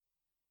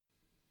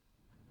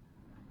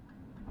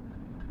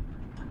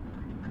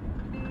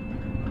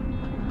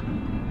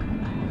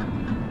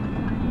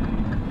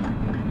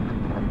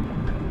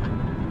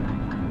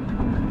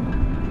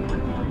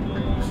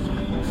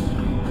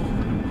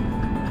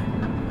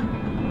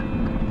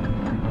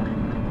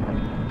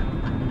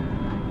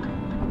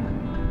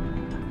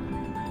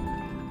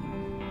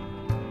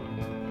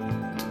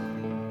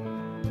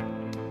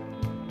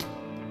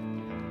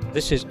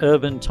This is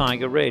Urban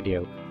Tiger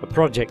Radio, a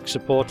project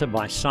supported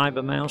by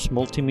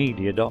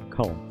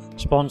CybermouseMultimedia.com,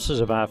 sponsors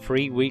of our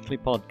free weekly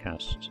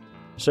podcasts.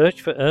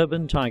 Search for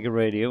Urban Tiger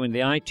Radio in the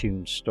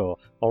iTunes Store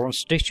or on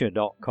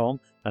Stitcher.com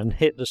and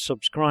hit the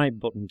subscribe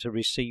button to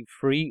receive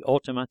free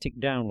automatic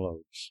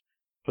downloads.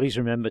 Please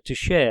remember to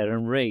share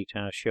and rate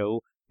our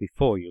show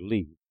before you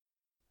leave.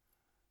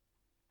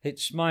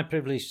 It's my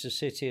privilege to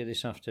sit here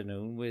this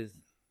afternoon with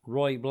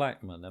Roy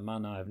Blackman, a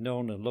man I've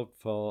known and loved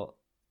for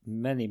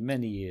many,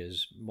 many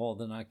years, more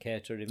than I care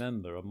to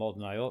remember, or more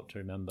than I ought to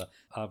remember.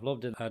 I've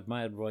loved and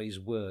admired Roy's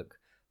work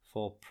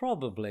for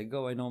probably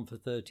going on for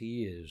 30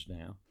 years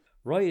now.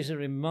 Roy is a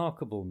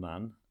remarkable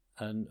man,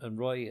 and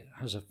Roy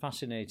has a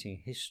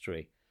fascinating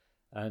history,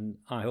 and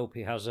I hope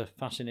he has a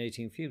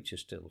fascinating future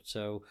still.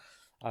 So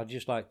I'd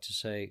just like to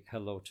say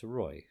hello to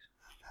Roy.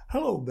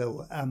 Hello,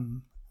 Bill. I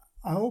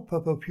hope I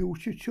have a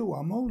future too.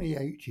 I'm only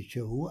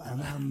 82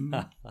 and I'm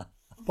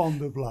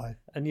fond of life.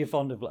 And you're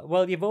fond of life.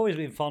 Well, you've always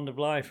been fond of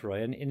life,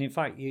 Roy. And in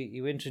fact,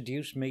 you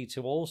introduced me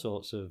to all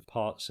sorts of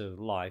parts of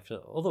life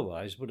that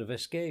otherwise would have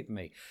escaped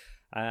me.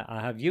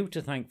 I have you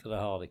to thank for the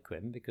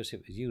Harlequin, because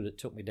it was you that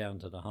took me down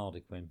to the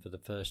Harlequin for the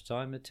first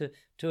time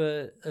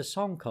to a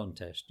song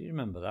contest. Do you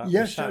remember that?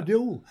 Yes, I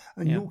do.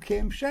 And you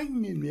came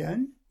second in the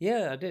end.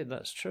 Yeah, I did.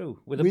 That's true.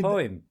 With a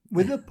poem.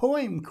 With a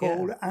poem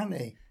called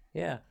Annie.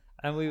 Yeah.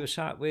 And we were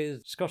sat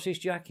with Scottish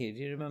Jackie. Do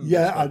you remember?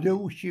 Yeah, I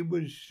do. She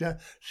was,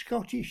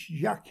 Scottish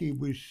Jackie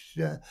was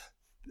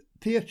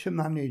theatre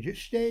manager,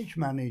 stage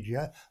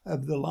manager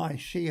of the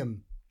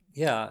Lyceum.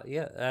 Yeah.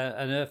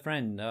 And her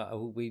friend,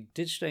 who we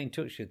did stay in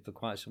touch with for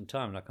quite some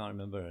time, and I can't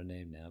remember her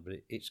name now, but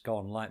it's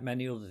gone like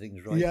many other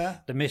things, right? Yeah.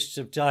 The mists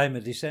of time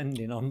are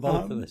descending on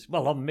both of us.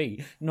 Well, on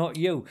me, not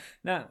you.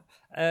 Now,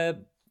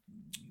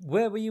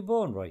 where were you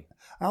born, Roy?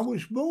 I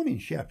was born in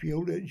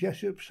Sheffield at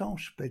Jessop's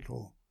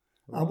Hospital.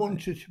 Right. I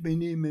wanted to be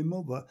near my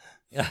mother.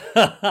 Yeah,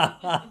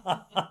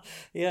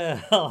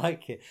 I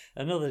like it.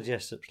 Another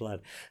Jessop's lad.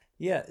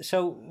 Yeah,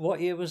 so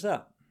what year was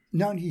that?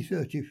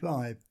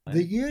 1935.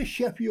 The year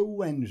Sheffield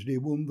Wednesday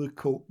won the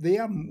cup. They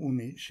haven't won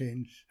it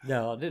since.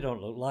 No, they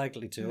don't look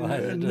likely to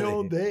either, do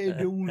no, they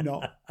do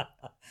not.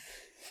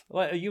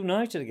 Well,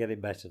 United are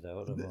getting better,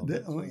 though, at the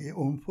moment.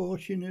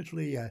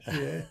 Unfortunately, yes.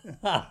 Yeah.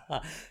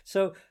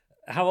 So,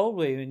 how old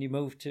were you when you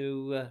moved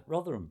to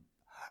Rotherham?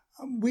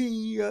 I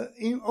was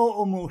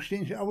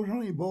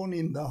only born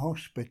in the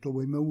hospital.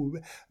 We moved.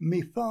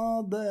 My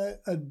father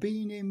had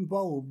been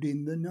involved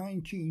in the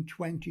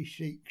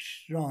 1926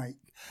 strike,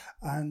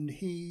 and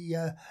he,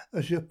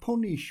 as a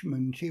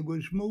punishment, he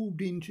was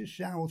moved into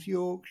South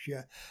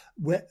Yorkshire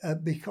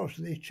because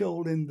they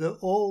told him that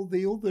all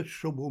the other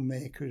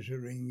troublemakers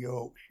are in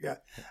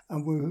Yorkshire,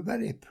 and we were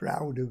very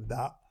proud of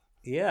that.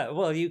 Yeah,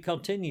 well, you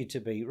continue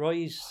to be.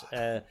 Roy,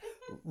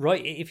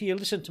 if you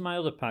listen to my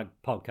other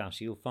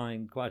podcasts, you'll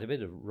find quite a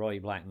bit of Roy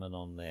Blackman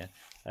on there.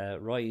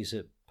 Roy is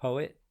a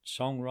poet,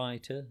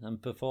 songwriter,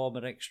 and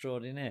performer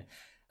extraordinaire.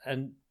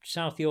 And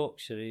South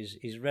Yorkshire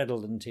is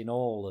redolent in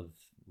all of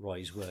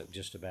Roy's work,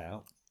 just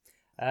about.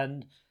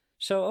 And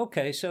so,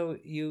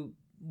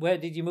 where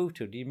did you move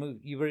to?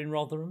 You were in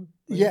Rotherham?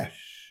 Yes,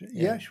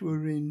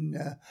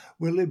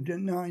 we lived at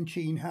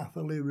 19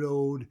 Hatherley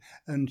Road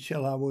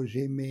until I was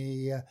in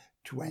my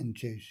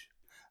 20s.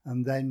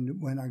 And then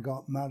when I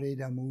got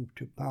married, I moved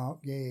to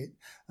Parkgate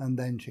and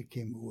then to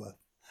Kimberworth.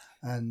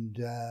 And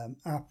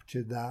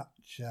after that,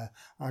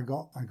 I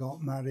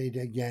got married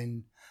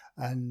again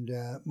and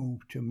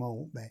moved to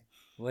Maltby.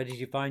 Where did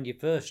you find your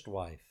first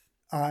wife?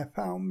 I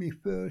found my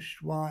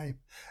first wife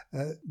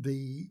at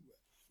the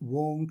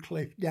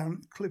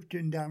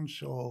Clifton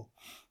Dance Hall.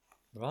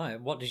 Right.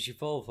 What did she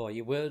fall for?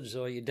 Your words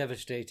or your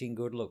devastating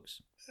good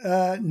looks?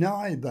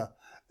 Neither.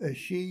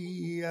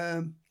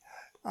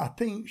 I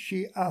think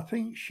she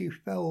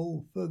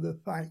fell for the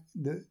fact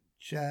that.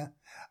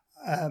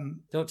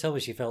 Don't tell me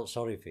she felt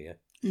sorry for you.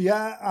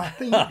 Yeah, I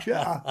think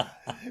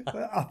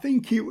I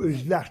think it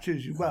was that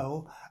as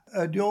well.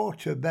 Her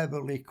daughter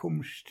Beverly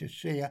comes to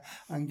see her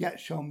and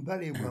gets on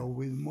very well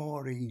with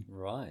Maureen.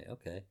 Right.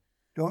 Okay.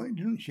 Don't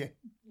she?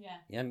 Yeah.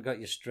 You hadn't got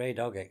your stray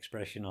dog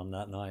expression on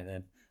that night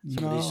then.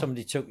 No.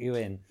 Somebody took you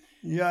in.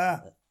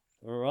 Yeah.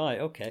 Right,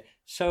 okay.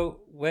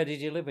 So where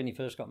did you live when you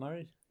first got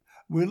married?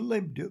 We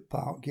lived at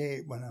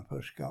Parkgate when I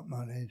first got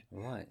married.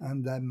 Right.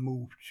 And then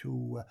moved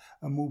to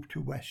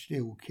West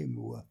Hill,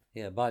 Kimberworth.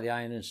 Yeah, by the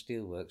Iron and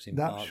Steel Works in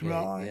That's Parkgate.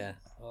 right. Yeah.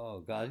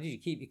 Oh God, did you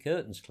keep your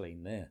curtains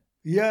clean there?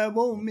 Yeah,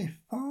 well, my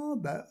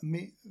father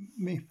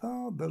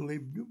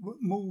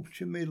moved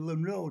to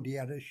Midland Road. He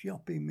had a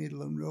shop in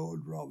Midland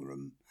Road,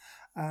 Rotherham,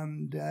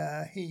 and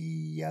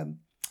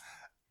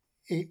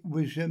it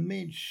was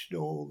amidst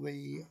all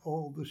the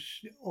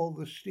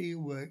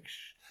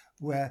steelworks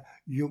where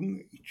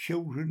young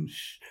children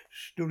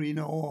stood in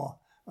awe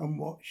and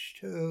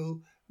watched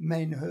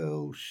men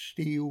hurl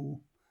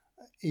steel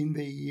in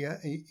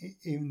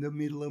the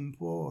Midland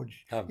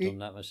Forge. I've done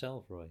that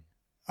myself, Roy.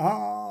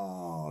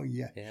 Oh,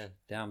 yeah. Yeah,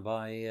 down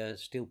by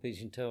Steel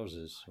Pigeon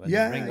Tozers, when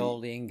Yeah, they bring all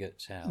the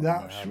ingots out.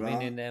 That's I've right.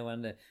 been in there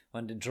when they're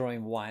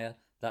drawing wire,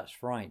 That's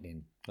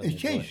frightening. when It they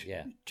do is.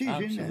 Yeah, It is,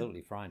 isn't it?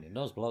 absolutely frightening.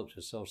 Those blokes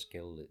are so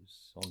skilled,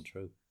 it's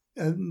untrue.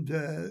 And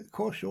of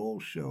course,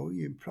 also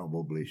you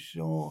probably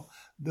saw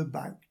the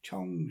back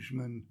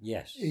tongsman.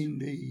 Yes. In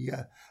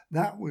the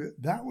that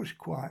was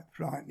quite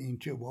frightening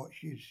to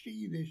watch. You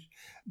see this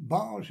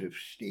bars of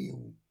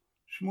steel,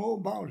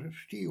 small bars of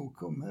steel,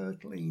 come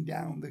hurtling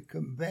down the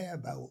conveyor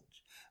belt,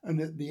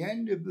 and at the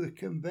end of the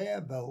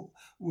conveyor belt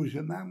was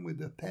a man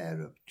with a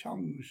pair of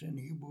tongs, and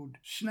he would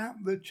snap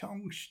the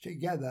tongs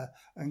together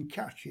and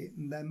catch it,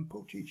 and then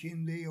put it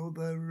in the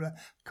other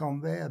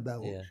conveyor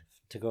belt. Yeah,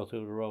 to go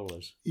through the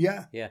rollers.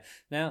 Yeah. Yeah.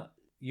 Now,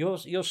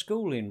 your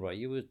schooling, Roy,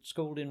 you were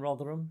schooled in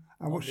Rotherham?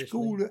 I was obviously?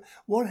 schooled.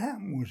 What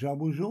happened was I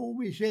was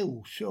always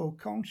ill, so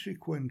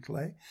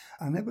consequently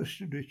I never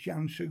stood a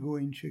chance of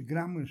going to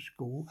grammar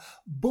school.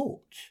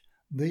 But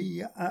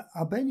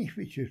I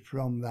benefited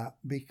from that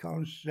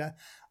because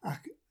I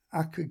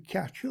could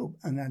catch up,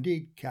 and I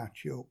did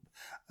catch up.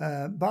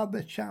 By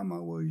the time I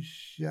was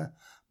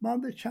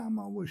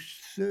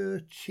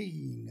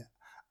 13,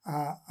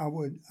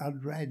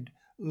 I'd read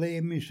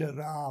Les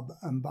Miserables,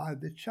 and by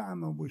the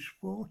time I was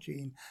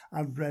 14,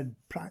 I'd read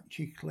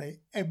practically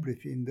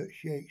everything that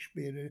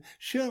Shakespeare had.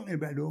 Certainly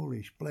read all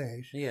his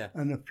plays,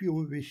 and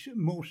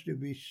most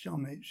of his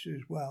sonnets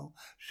as well.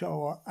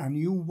 So I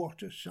knew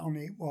what a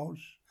sonnet was,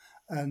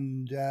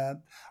 and I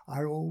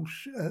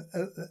also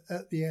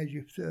at the age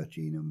of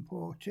 13 and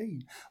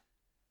 14.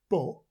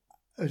 But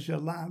as a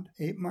lad,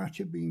 it might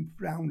have been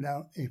frowned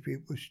out if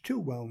it was too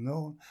well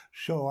known,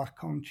 so I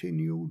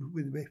continued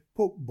with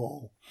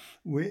football,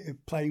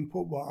 playing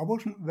football. I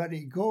wasn't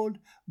very good,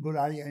 but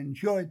I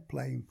enjoyed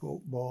playing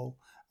football,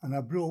 and I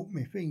broke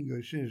my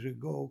fingers as a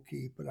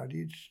goalkeeper. I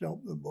did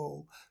stop the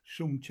ball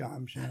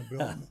sometimes, and I broke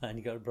them. And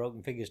you got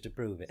broken fingers to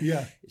prove it.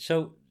 Yeah.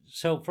 So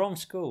from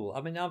school,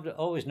 I mean, I've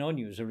always known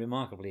you as a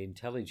remarkably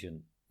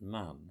intelligent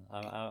man.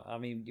 I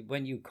mean,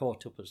 when you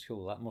caught up at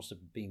school, that must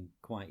have been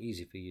quite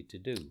easy for you to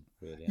do,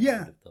 really. Yeah. I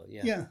would have thought.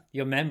 Yeah.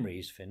 Your memory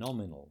is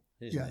phenomenal,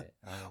 isn't it?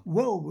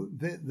 Well,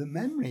 the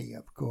memory,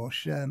 of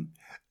course.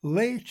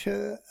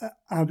 Later,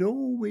 I'd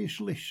always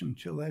listened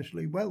to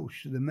Leslie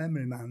Welsh, the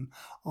memory man,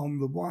 on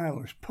the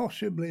wireless,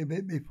 possibly a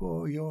bit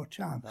before your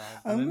time.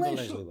 And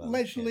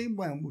Leslie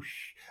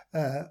Welsh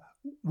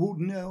would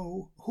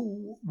know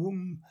who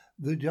won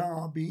the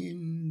derby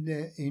in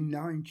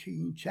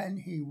 1910.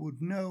 He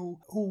would know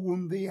who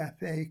won the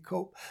FA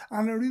Cup.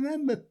 And I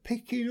remember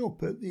picking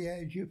up at the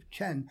age of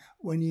 10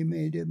 when he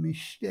made a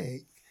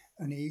mistake.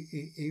 And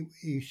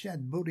he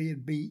said Bury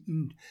had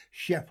beaten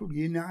Sheffield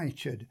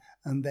United,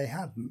 and they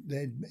hadn't.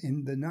 They'd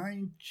in the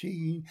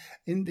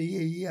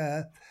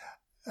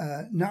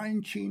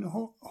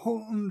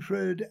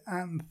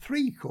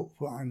 1903 Cup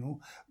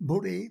final,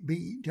 Bury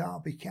beat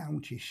Derby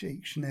County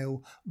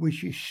 6-0,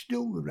 which is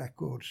still the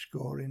record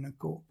score in a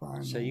cup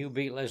final. So you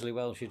beat Leslie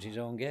Welsh at his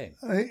own game?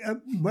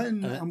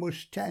 When I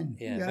was 10.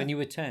 Yeah, when you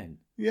were 10?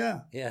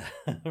 Yeah. Yeah,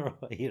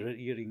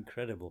 you're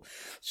incredible.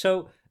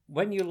 So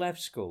when you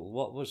left school,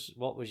 what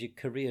was your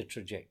career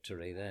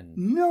trajectory then?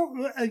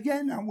 No,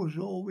 again, I was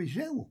always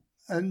ill.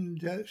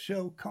 And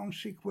so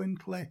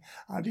consequently,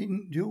 I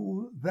didn't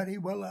do very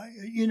well. I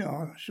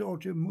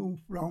sort of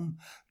moved from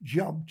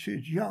job to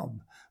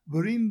job.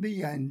 But in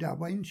the end, I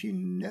went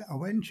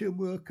to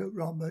work at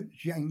Robert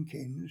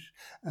Jenkins,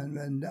 and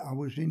then I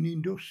was an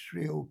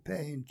industrial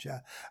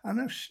painter.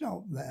 And I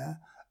stopped there.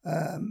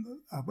 I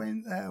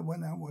went there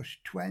when I was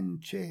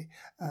 20,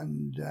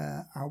 and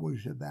I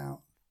was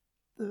about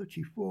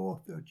 34,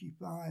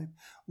 35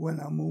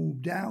 when I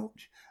moved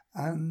out,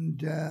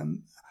 and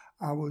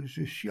I was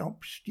a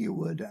shop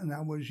steward, and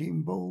I was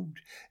involved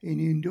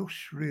in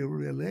industrial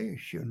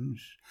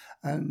relations,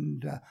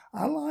 and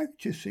I like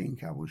to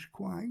think I was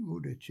quite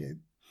good at it.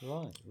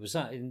 Right. Was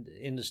that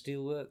in the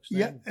steelworks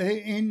then? Yeah,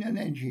 in an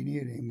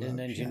engineering works. In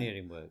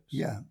engineering works?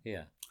 Yeah.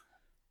 Yeah.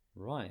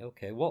 Right,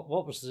 okay. What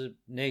was the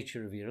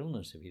nature of your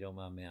illness, if you don't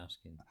mind me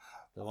asking?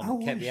 The one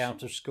that kept you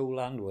out of school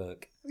and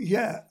work?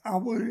 Yeah, I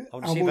was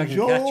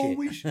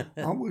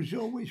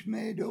always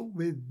made up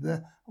with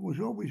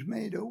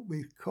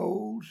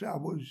colds.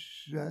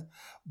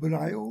 But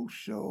I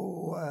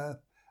also,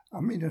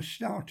 I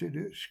started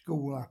at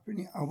school.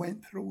 I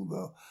went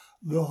through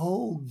the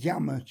whole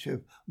gamut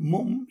of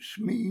mumps,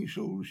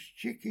 measles,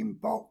 chicken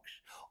pox,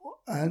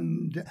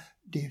 and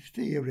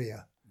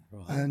diphtheria.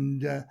 Right.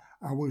 And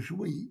I was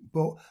weak.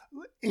 But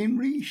in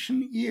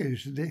recent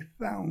years, they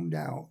found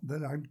out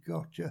that I'd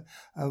got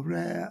a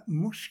rare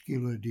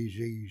muscular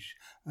disease,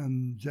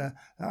 and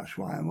that's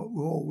why I'm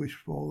always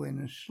falling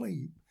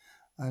asleep.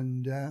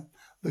 And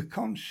the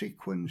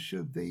consequence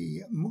of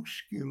the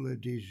muscular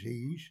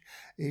disease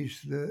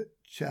is that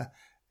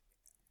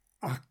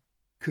I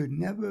could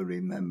never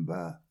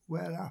remember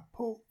where I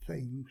put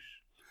things.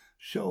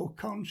 So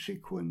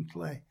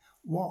consequently,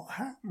 what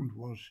happened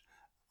was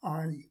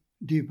I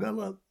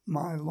developed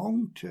my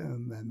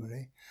long-term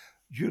memory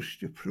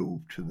just to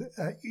prove to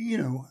I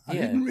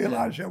didn't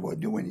realise I was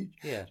doing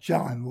it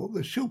time. But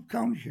the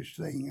subconscious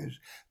thing is,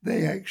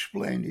 they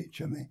explained it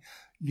to me.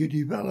 You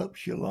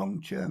developed your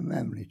long-term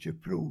memory to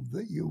prove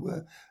that you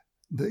were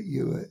that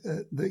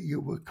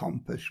you were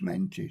compos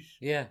mentis.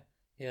 Yeah.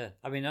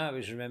 I mean, I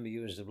always remember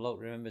you as the bloke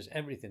who remembers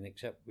everything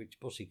except which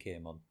bus he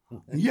came on.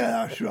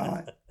 Yeah, that's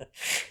right.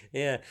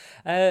 Yeah.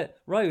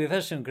 Right, we've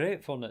had some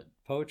great fun at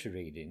poetry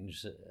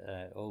readings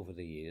over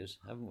the years,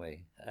 haven't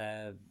we?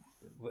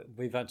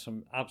 We've had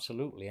some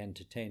absolutely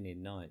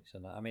entertaining nights.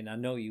 And I mean, I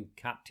know you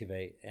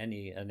captivate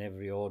any and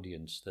every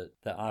audience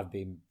that I've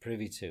been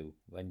privy to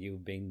when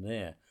you've been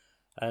there.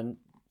 And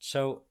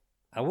so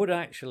I would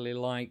actually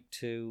like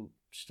to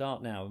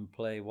start now and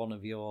play one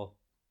of your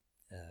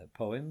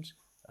poems.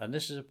 And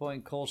this is a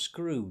poem called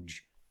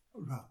Scrooge.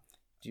 Right.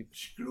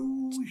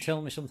 Scrooge.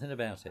 Tell me something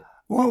about it.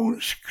 Well,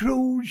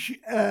 Scrooge,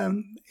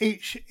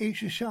 it's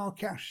a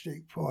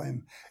sarcastic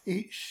poem.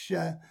 It's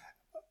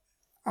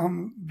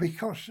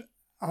because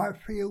I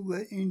feel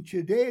that in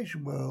today's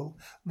world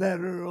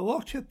there are a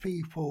lot of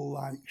people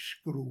like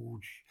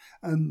Scrooge,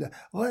 and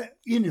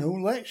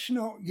let's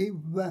not give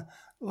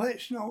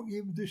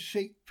the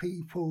sick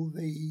people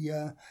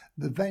the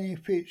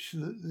benefits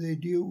that they're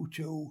due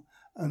to,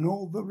 and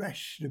all the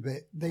rest of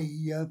it.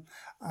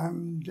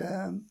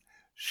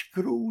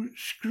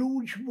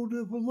 Scrooge would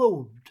have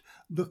loved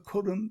the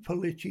current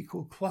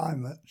political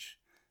climate.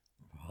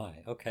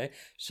 Right. Okay.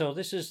 So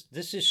this is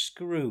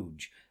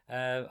Scrooge.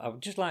 I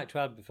would just like to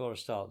add before I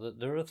start that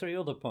there are 3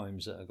 other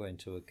poems that are going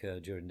to occur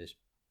during this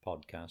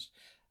podcast,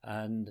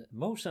 and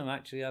most of them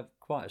actually have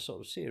quite a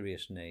sort of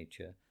serious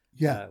nature.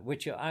 Yeah,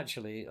 which are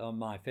actually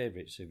my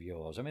favourites of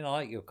yours. I mean, I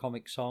like your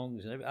comic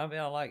songs, and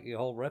I like your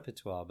whole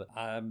repertoire. But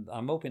I'm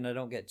hoping I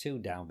don't get too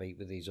downbeat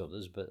with these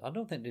others. But I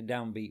don't think they're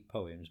downbeat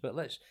poems. But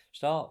let's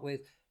start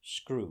with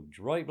Scrooge,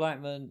 Roy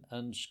Blackman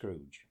and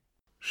Scrooge.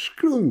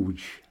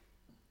 Scrooge,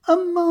 a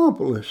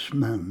marvellous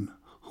man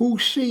who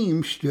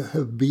seems to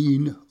have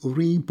been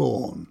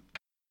reborn.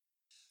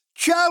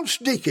 Charles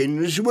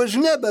Dickens was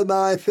never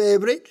my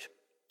favourite.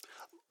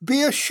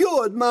 Be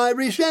assured my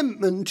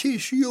resentment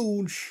is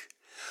huge.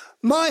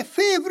 My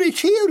favourite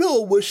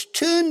hero was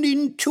turned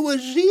into a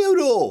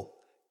zero.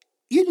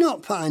 You'd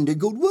not find a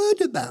good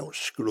word about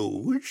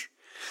Scrooge.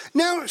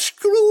 Now,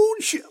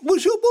 Scrooge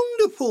was a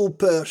wonderful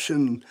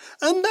person,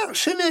 and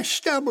that's an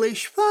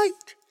established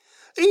fact.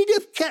 He'd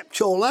have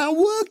kept all our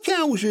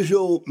workhouses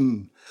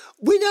open.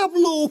 We'd have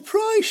low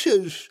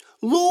prices,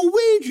 low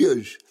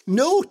wages,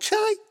 no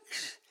tax.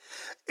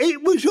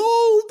 It was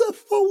all the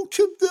fault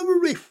of the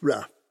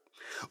riffraff.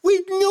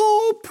 With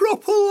no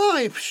proper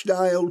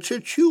lifestyle to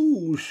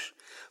choose,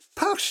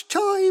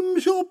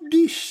 pastimes of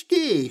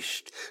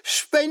distaste,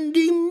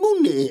 spending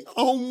money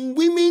on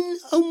women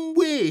and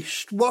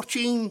waste,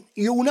 watching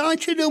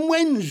United and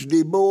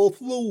Wednesday both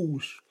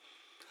lose.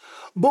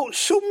 But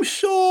some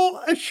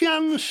saw a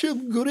chance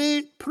of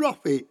great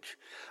profit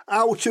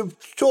out of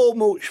so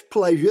much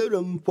pleasure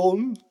and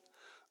fun.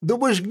 There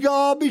was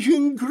garbage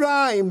and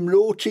grime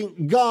wrote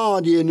in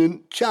Guardian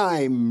and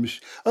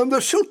Times, and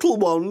the subtle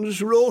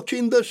ones wrote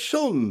in the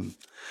Sun.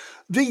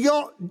 They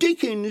got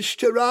Dickens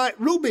to write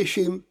rubbish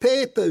in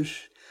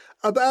papers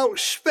about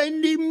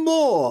spending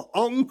more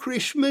on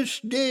Christmas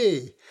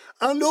Day,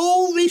 and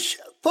all this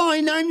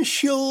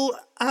financial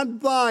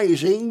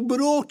advising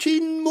brought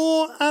in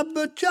more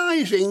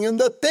advertising, and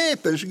the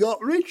papers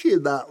got richer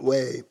that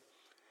way.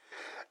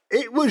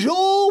 It was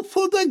all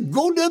for the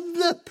good of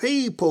the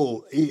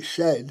people, he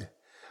said,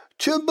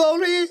 to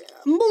borrow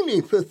money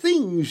for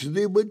things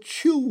they would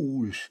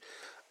choose.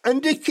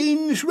 And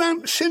Dickens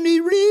rants and he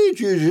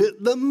rages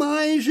at the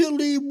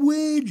miserly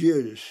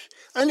wages,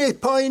 and he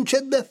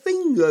pointed the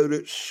finger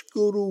at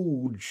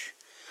Scrooge.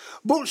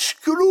 But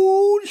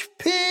Scrooge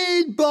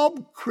paid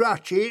Bob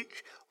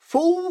Cratchit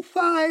full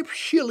 5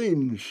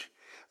 shillings,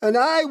 and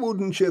I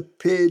wouldn't have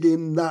paid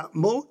him that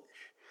much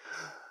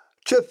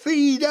to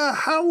feed a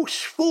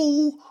house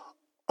full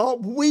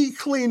of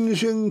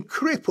weaklings and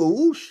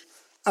cripples.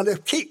 I'd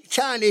have kicked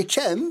Tiny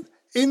Tim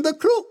in the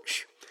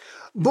crutch.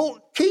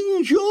 But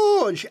King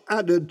George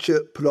added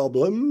to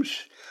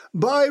problems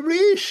by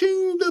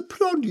raising the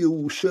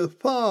produce of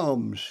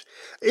farms.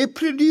 He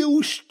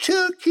produced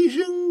turkeys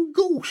and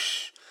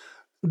goose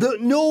that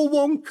no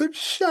one could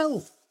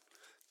sell.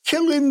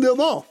 Killing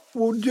them off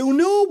would do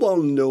no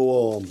one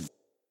no harm.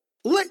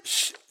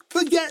 Let's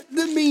forget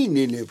the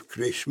meaning of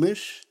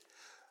Christmas.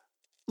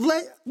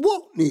 Let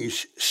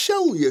Watneys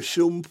sell you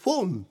some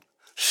fun.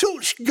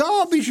 Such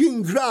garbage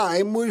and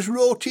grime was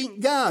wrote in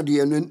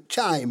Guardian and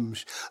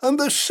Times, and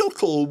the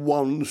subtle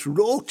ones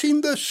wrote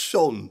in the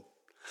Sun.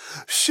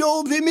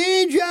 So they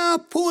made our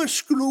poor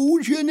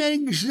Scrooge an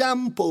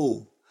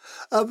example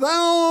of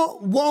how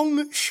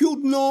one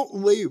should not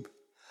live.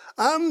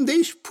 And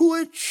this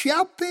poor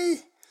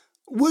chappie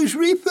was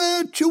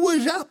referred to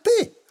as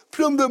happy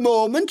from the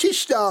moment he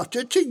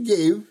started to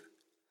give.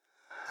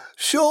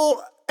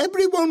 So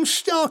everyone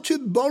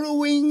started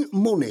borrowing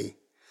money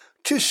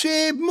to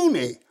save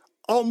money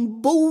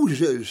on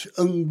boozers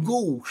and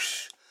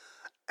goose.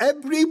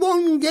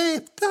 Everyone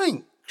gave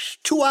thanks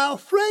to our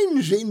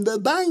friends in the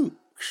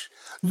banks.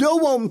 No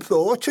one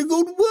thought a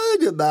good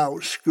word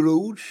about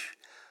Scrooge.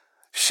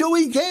 So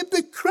he gave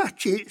the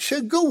Cratchits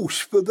a goose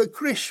for the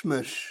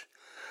Christmas.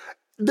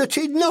 that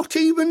he'd not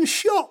even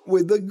shot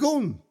with a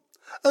gun.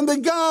 And the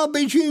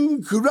garbage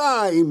and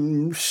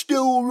grime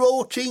still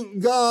wrote in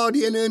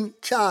Guardian and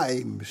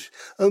Times,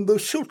 and the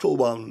subtle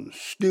ones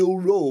still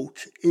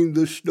wrote in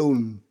The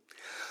Sun.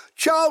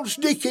 Charles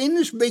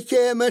Dickens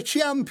became a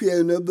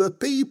champion of the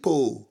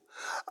people,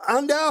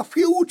 and our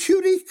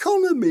future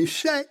economy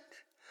set,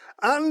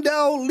 and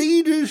our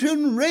leaders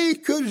and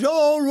rakers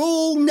are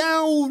all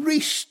now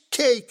risk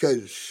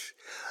takers,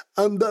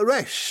 and the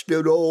rest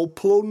are all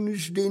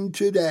plunged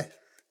into death.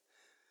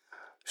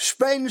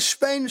 Spend,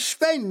 spend,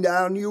 spend,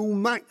 our new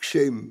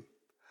maxim.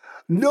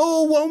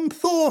 No one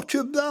thought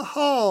of the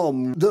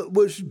harm that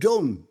was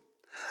done,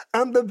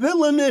 and the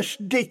villainous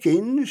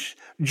Dickens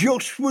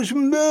just was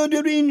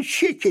murdering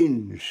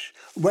chickens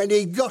when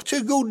he got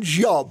a good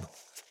job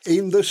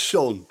in The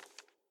Sun.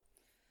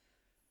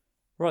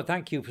 Right,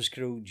 thank you for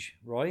Scrooge,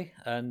 Roy.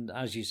 And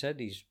as you said,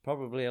 he's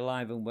probably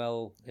alive and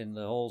well in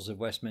the halls of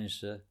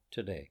Westminster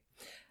today.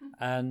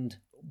 And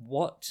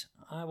what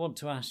I want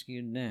to ask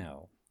you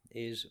now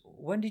is,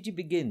 when did you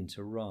begin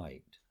to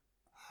write?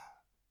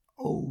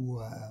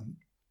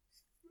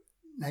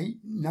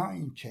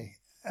 90.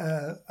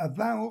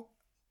 About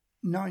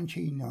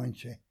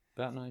 1990.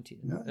 About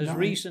 90? As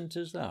recent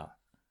as that?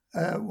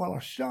 Well, I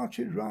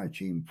started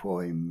writing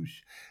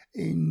poems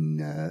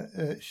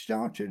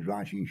started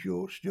writing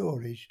short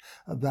stories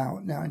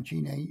about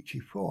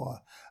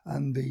 1984,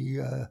 and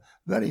the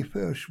very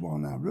first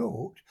one I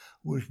wrote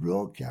was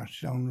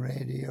broadcast on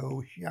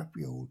Radio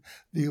Sheffield,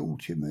 The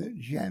Ultimate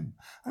Gem.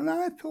 And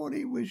I thought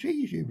it was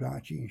easy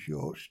writing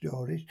short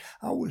stories.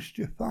 I was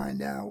to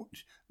find out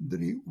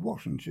that it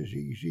wasn't as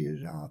easy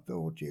as I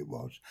thought it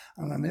was,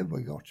 and I never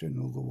got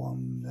another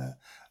one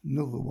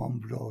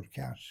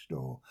broadcast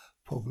or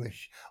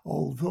published,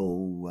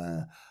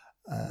 although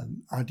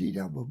I did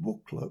have a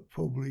booklet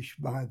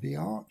published by the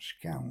Arts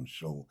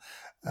Council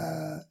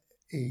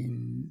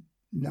in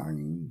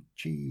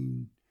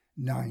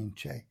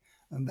 1990,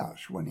 and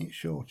that's when it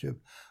sort of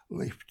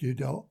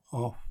lifted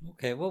off.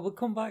 Okay, well, we'll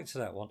come back to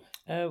that one.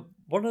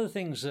 One of the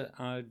things that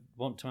I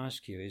want to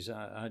ask you is,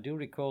 I do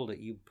recall that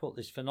you put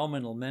this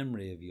phenomenal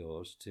memory of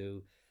yours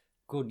to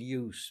good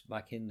use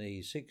back in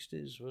the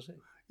 60s, was it?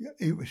 Yeah,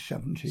 it was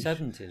 70s.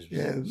 70s.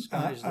 Yeah,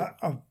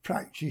 I've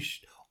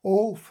practised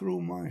all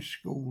through my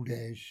school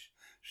days.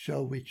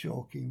 So we're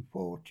talking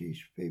 40s,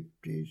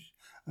 50s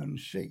and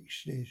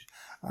 60s.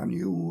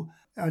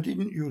 I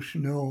didn't just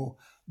know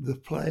the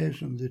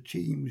players and the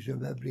teams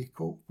of every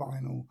cup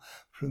final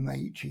from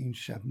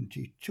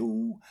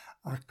 1872.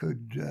 I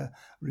could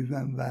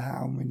remember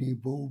how many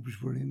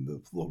bulbs were in the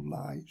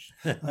floodlights.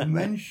 I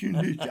mentioned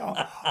it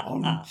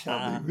on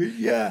television.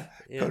 Yeah,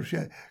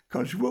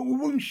 because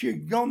once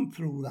you've gone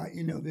through that,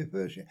 the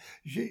first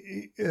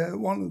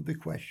one of the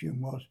questions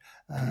was,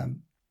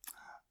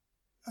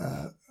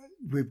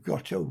 we've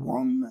got a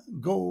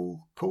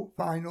 1-goal cup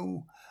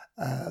final.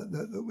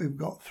 That we've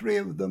got 3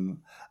 of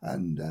them,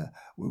 and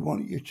we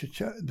want you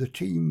to the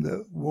team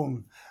that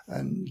won.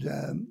 And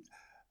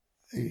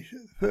the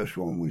first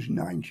one was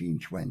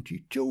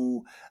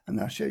 1922, and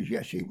I said,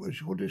 yes, it was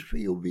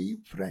Huddersfield v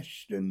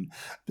Preston.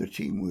 The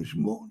team was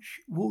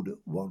Much, Wood,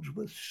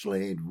 Wadsworth,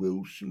 Slade,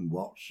 Wilson,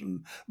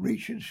 Watson,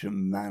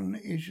 Richardson,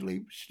 Mann,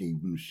 Islip,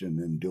 Stevenson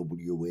and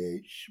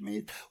W.H.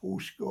 Smith,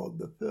 who scored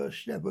the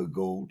first ever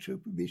goal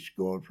to be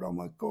scored from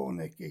a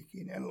corner kick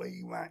in a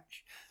league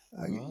match.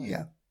 Right.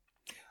 Yeah.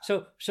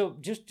 So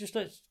just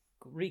let's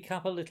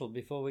recap a little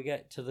before we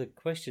get to the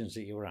questions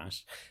that you were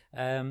asked.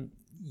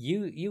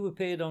 You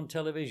appeared on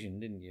television,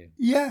 didn't you?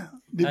 Yeah.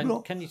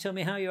 Can you tell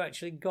me how you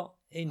actually got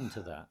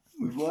into that?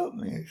 We've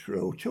workmates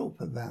wrote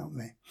up about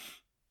me.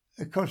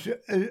 Because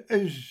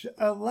as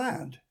a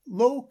lad,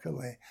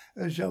 locally,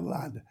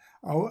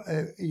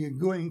 you're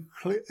going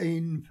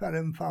in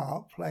Ferren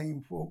Park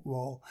playing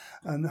football,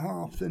 and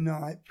half the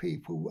night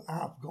people,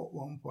 I've got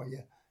one for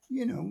you.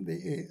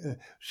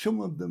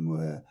 Some of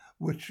them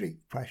were trick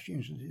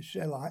questions. They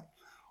say, like,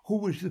 who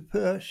was the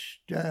first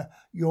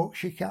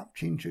Yorkshire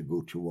captain to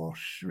go to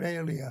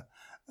Australia?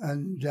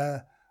 And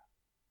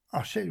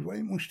I said, well,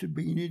 it must have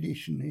been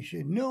Edison. He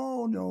said,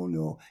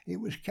 no, it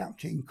was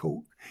Captain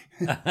Cook.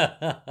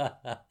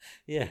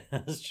 Yeah,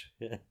 that's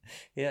true.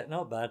 Yeah,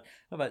 not bad.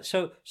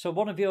 So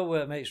one of your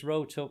workmates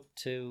wrote up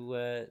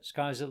to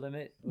Sky's the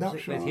Limit,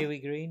 That's right. With Hughie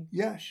Green?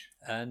 Yes.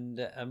 And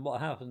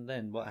what happened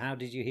then? How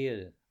did you hear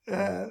it?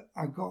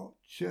 I got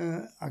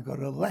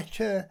a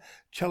letter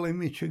telling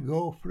me to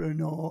go for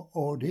an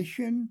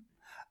audition,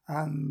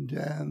 and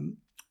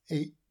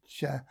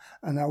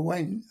and I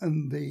went,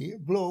 and I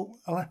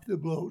left the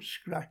bloke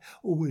scratch,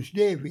 who was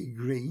David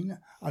Green.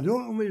 I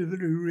don't know whether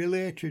he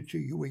related to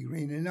Hughie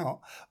Green or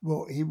not,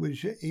 but he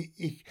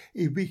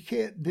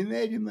became. They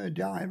made him a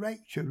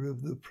director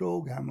of the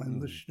programme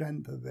and the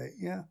strength of it.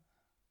 Yeah.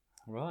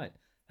 Right.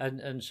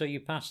 And so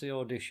you passed the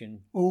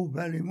audition? Oh,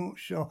 very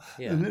much so.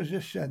 Yeah. And as I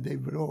said, they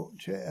brought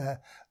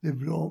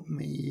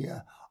me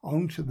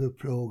onto the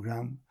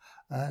programme,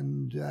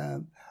 and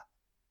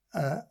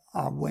I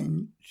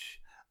went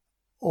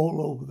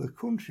all over the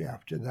country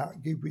after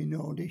that, giving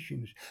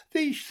auditions.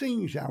 These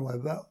things,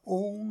 however,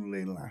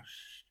 only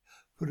last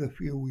for a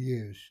few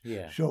years.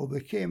 Yeah. So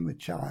there came a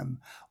time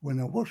when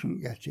I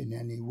wasn't getting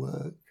any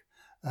work.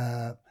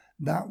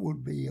 That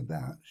would be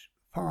about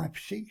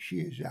 5-6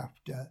 years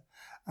after,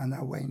 and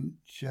I went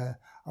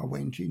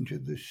into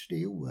the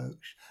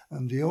steelworks,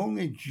 and the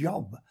only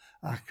job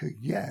I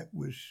could get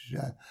was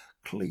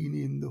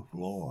cleaning the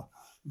floor.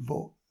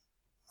 But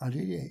I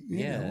did it.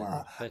 You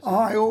know,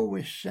 I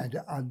always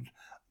said I'd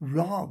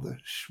rather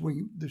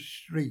sweep the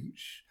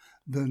streets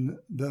than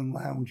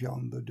lounge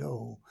on the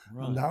dole.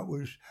 Right. And that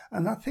was,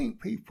 and I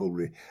think people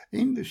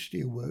in the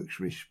steelworks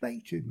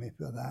respected me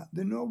for that.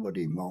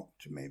 Nobody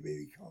mocked me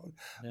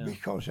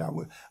because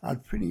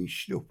I'd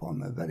finished up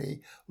on a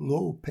very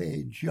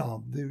low-paid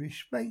job. They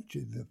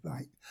respected the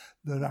fact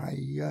that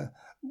I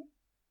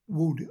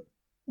would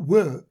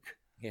work,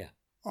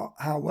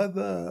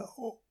 however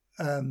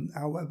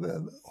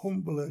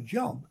humble a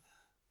job,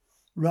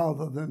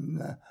 rather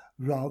than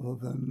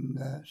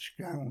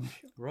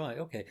scrounge. Right,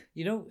 okay.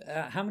 You know,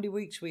 how many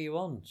weeks were you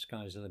on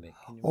Sky's the Limit?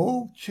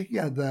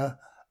 Altogether,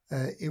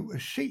 it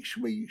was 6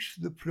 weeks,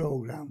 the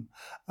programme,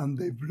 and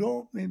they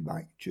brought me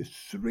back to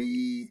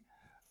 3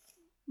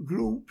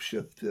 groups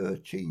of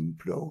 13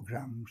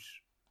 programmes.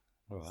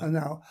 Right. And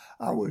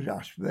I was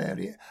asked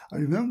I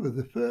remember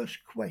the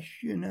first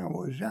question I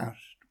was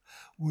asked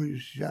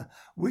was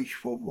which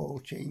football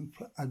team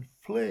had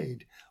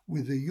played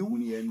with the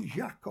Union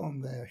Jack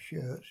on their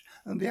shirts,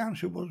 and the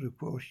answer was, of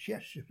course,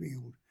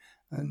 Chesterfield.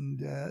 And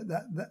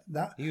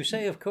that you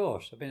say, of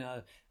course. I mean,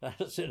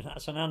 that's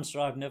an answer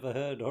I've never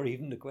heard, or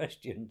even the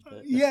question.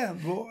 Yeah,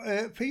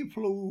 but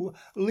people who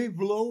live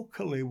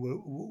locally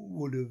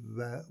would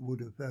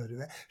have heard of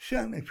it.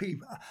 Certainly,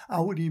 people. I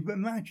would have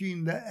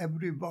imagined that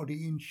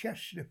everybody in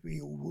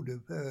Chesterfield would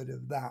have heard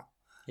of that.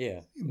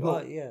 Yeah,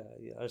 but,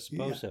 I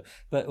suppose so.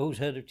 But who's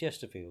heard of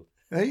Chesterfield?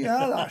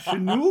 Yeah, that's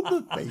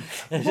another thing.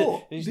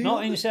 But it's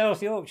not in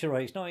South Yorkshire,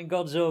 right? It's not in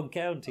God's own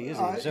county, is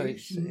it? So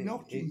it's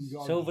not in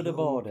God's over the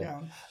border.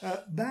 County.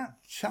 That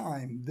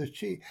time, the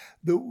team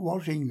that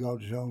was in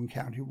God's own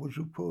county was,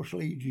 of course,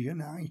 Leeds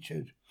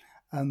United,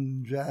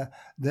 and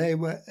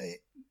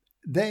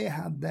they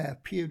had their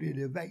period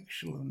of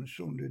excellence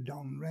under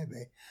Don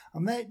Revie. I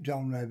met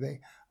Don Revie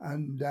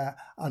and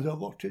had a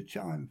lot of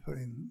time for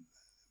him.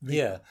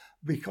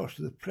 Because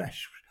the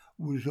press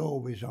was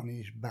always on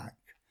his back.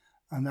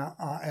 And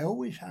I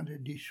always had a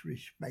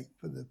disrespect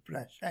for the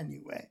press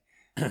anyway.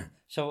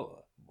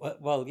 So,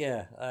 well,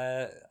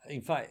 yeah.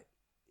 In fact,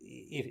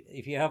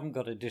 if you haven't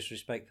got a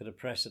disrespect for the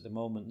press at the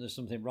moment, there's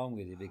something wrong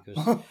with you, because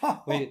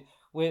I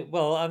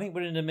think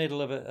we're in the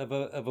middle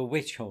of a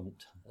witch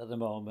hunt at the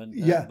moment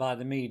by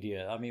the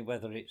media. I mean,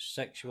 whether it's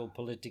sexual,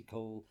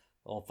 political,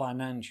 or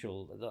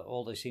financial,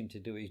 all they seem to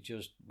do is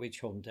just witch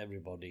hunt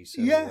everybody.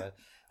 So,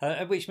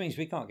 which means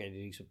we can't get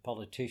any decent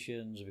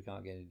politicians, we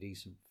can't get any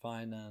decent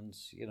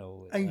finance, you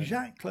know.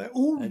 Exactly.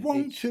 All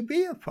want to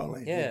be a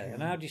politician. Yeah,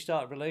 and how do you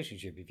start a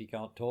relationship if you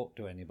can't talk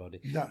to anybody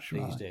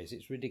these days?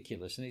 It's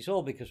ridiculous. And it's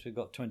all because we've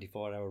got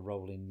 24-hour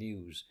rolling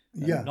news,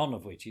 none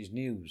of which is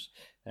news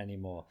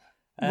anymore.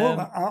 Well,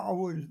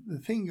 the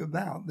thing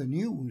about the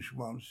news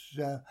was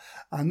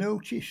I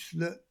noticed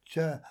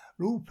that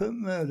Rupert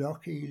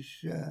Murdoch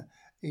is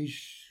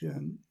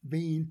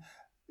being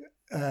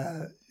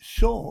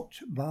sought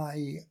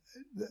by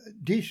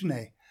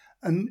Disney,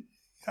 and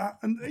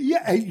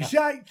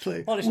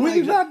exactly. Well,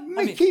 we've had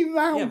Mickey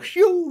Mouse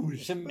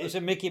shoes. It's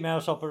a Mickey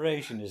Mouse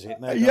operation, is it?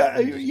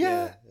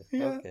 Yeah.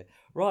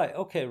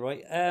 Okay,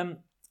 right.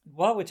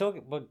 While we're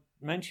talking, but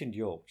mentioned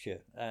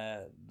Yorkshire,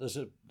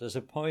 there's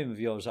a poem of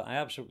yours that I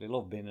absolutely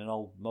love, being an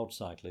old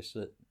motorcyclist,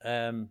 that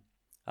and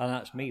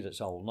that's me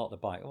that's old, not the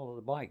bike. Oh,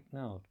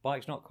 the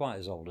bike's not quite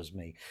as old as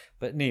me,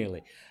 but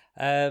nearly.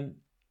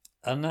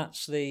 And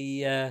that's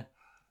the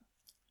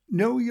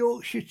No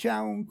Yorkshire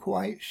town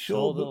quite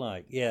so the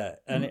like,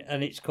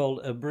 and it's called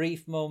A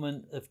Brief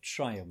Moment of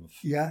Triumph.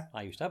 Yeah,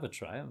 I used to have a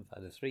Triumph. I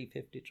had a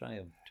 350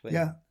 Triumph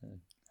twin,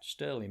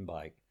 Sterling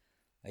bike.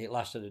 It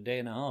lasted a day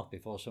and a half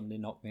before somebody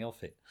knocked me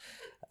off it.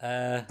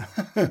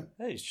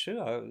 It's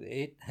true. I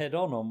hit head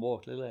on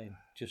Walkley Lane,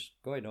 just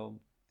going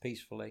home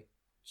peacefully.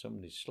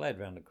 Somebody slid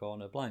round the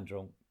corner, blind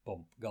drunk,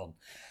 bump, gone.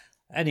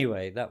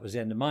 Anyway, that was the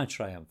end of my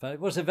triumph. It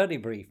was a very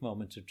brief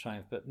moment of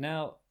triumph, but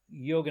now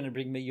you're going to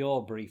bring me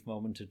your brief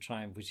moment of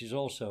triumph, which is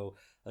also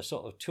a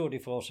sort of tour de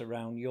force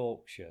around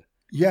Yorkshire.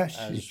 Yes,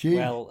 as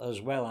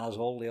well as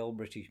all the old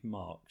British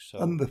marks. So,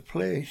 and the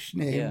place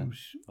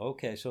names. Yeah.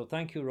 Okay, so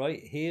thank you,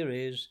 Roy. Here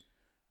is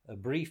A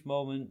Brief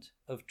Moment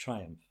of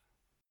Triumph.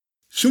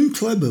 Some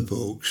clever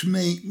folks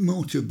make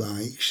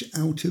motorbikes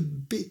out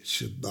of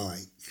bits of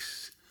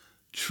bikes.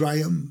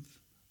 Triumph,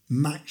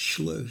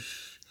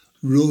 Matchless,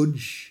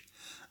 Rudge,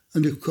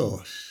 and of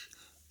course,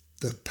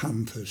 the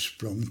Panthers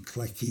from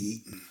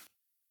Cleckheaton.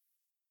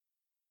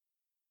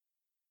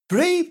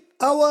 Brief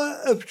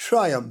hour of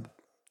triumph.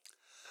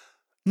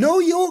 No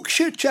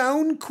Yorkshire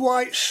town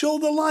quite so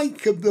the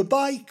like of the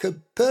bike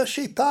of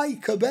Percy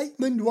Pike of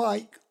Egmond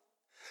Wyke.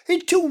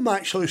 He'd 2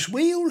 matchless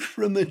wheels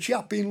from a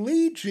chap in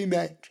Leeds he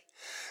met.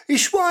 He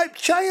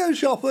swiped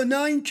tyres off a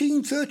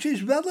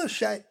 1930s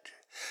Velocette.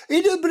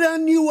 He'd a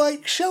brand new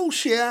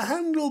Excelsior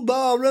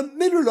handlebar and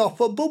mirror off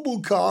a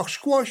bubble car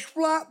squashed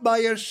flat by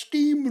a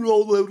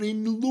steamroller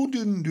in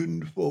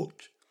Ludenden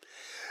Foot.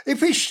 He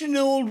fished an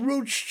old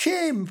Rudge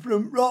chain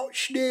from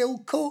Rochdale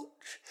Cut.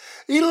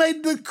 He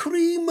led the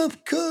cream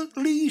of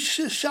Kirklees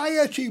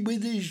society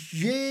with his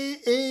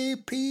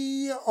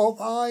J.A.P. of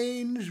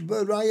Heinz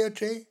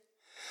variety.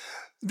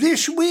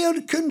 This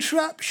weird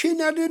contraption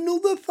had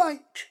another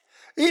fight.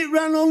 It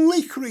ran on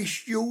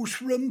licorice juice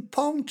from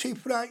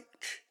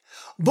Pontefract.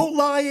 But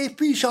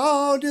life is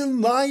hard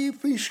and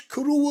life is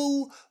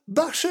cruel.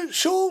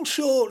 Bassett's all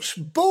sorts,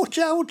 bought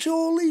out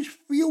all his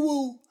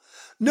fuel.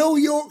 No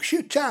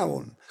Yorkshire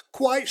town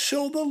quite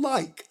saw the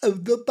like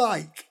of the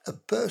bike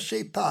of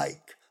Percy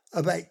Pike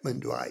of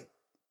Aikmondwike.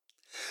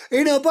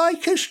 In a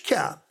biker's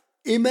cap,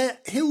 he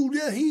met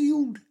Hilda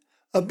Heald,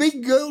 a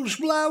big girl's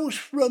blouse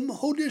from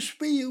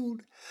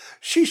Huddersfield.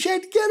 She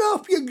said, "Get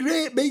off, you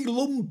great big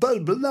lump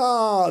of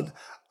lard.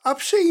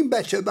 I've seen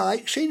better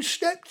bikes in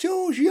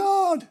Steptoe's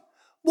yard."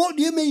 "What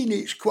do you mean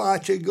it's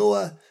quite a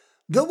goer?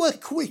 There were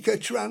quicker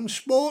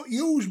transport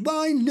used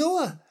by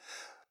Noah.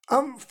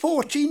 And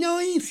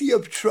 49th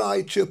you've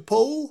tried to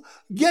pull.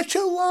 Get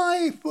a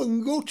life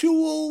and go to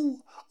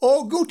Hull,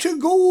 or go to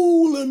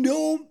Goole and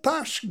don't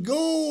pass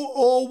go,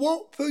 or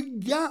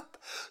Watford Gap.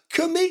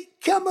 Commit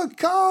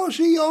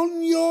kamikaze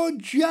on your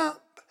Jap.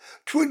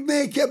 'Twould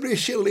make every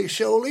silly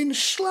soul in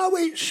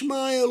Slough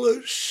smile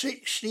at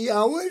 60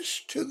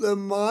 hours to the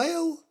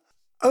mile.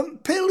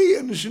 And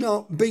pillion's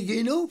not big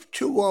enough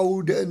to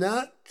hold a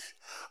gnat.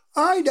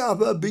 I'd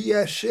have a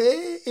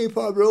BSA if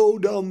I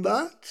rode on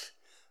that.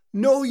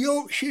 No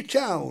Yorkshire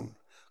town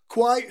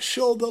quite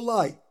saw the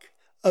like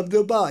of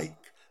the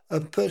bike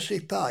of Percy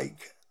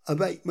Pike of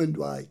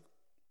Aikmondwike.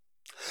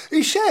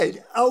 He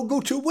said, "I'll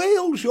go to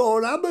Wales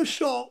or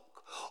Abersock,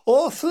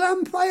 or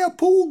Llanfair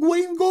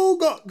Pwllgwyn go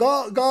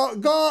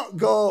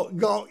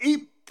got.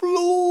 He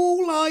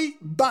flew like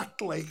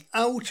Batley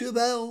out of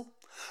hell,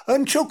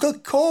 and took a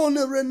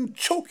corner and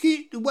took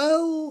it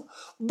well.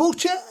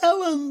 But at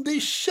Ellen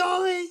this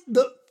sight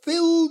that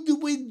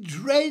filled with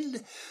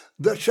dread,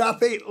 the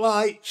traffic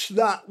lights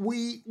that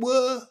week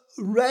were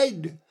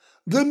red.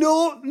 The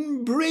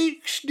Norton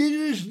brakes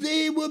did as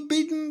they were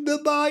bidden, the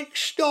bike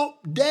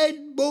stopped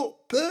dead,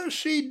 but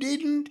Percy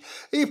didn't.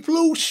 He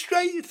flew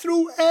straight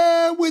through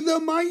air with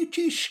a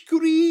mighty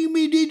scream.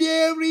 He did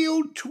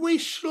aerial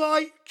twists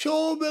like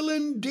Torvill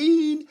and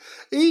Dean.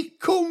 He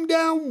come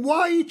down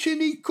white and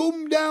he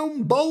come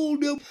down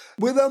bolder,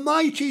 with a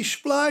mighty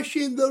splash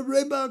in the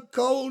river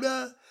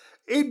Calder.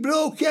 He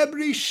broke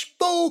every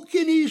spoke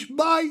in his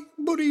bike,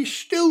 but he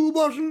still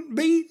wasn't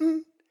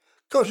beaten,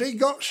 'cause he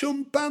got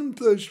some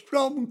panthers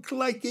from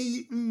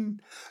Cleckheaton.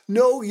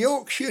 No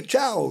Yorkshire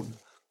town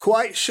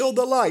quite saw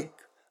the like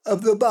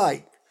of the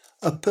bike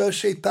of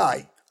Percy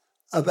Pike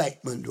of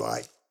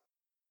Aikmondwike."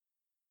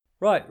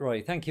 Right,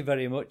 Roy, thank you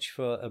very much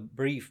for a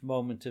brief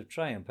moment of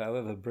triumph,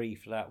 however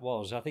brief that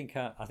was. I think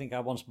I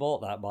once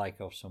bought that bike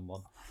off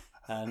someone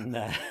and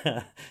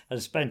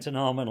and spent an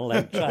arm and a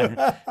leg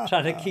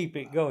trying to keep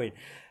it going.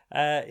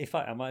 In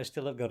fact, I might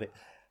still have got it.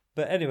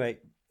 But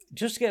anyway,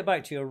 just to get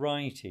back to your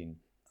writing,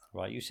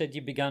 right, you said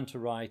you began to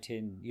write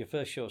your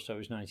first short story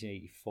was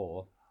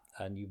 1984,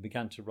 and you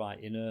began to write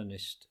in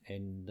earnest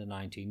in the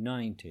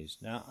 1990s.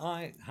 Now,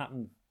 I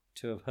happen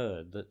to have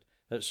heard that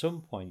at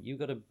some point you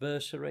got a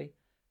bursary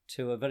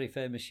to a very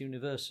famous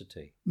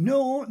university.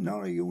 No,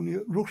 not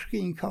a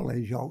Ruskin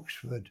College,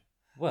 Oxford.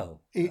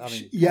 Well, it's, I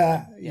mean,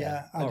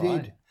 yeah, I did.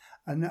 Right.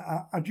 And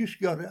I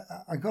just got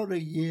a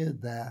year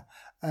there,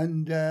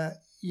 and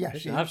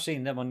yes, I've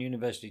seen them on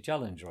University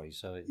Challenge, Roy.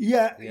 So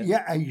yeah,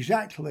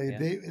 exactly.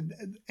 Yeah.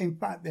 In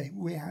fact,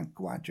 we had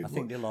quite a. I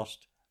think they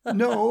lost.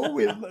 No,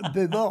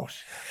 they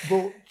lost,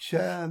 but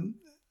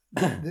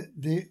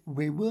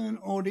we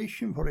weren't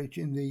auditioned for it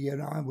in the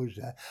year I was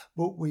there.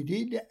 But we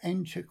did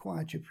enter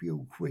quite a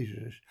few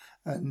quizzes,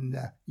 and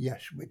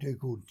yes, we did a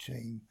good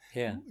team.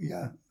 Yeah.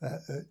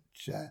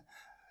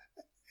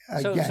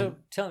 So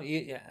tell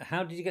me,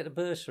 how did you get the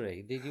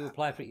bursary? Did you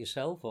apply for it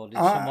yourself, or did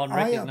someone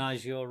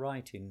recognise your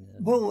writing?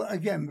 Well,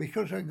 again,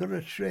 because I got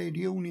a trade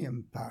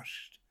union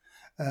passed,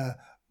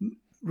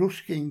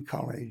 Ruskin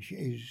College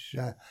is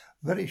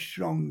very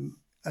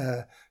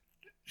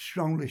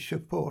strongly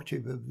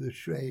supportive of the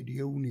trade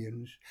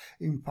unions.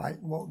 In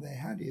fact, what they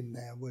had in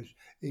there was,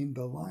 in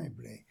the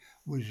library,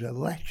 was a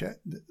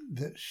letter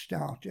that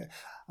started,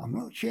 I'm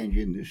not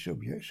changing the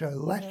subject, so a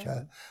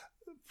letter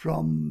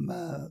from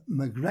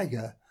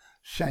McGregor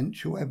sent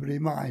to every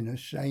miner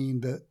saying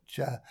that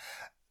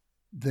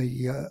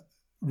the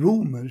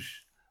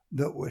rumours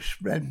that were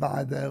spread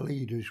by their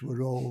leaders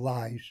were all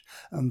lies,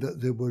 and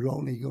that they were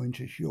only going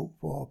to shut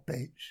 4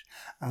 pits.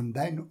 And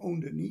then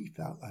underneath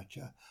that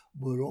letter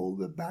were all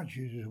the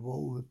badges of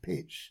all the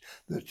pits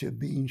that had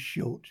been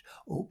shut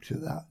up to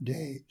that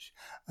date.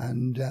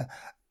 And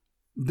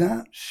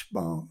that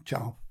sparked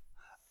off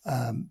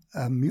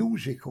a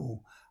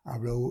musical I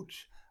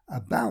wrote,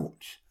 about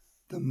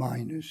the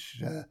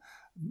miners.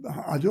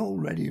 I'd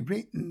already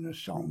written a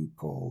song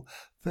called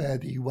Fare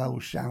Thee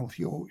Well South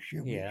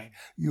Yorkshire, which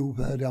you've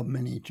heard of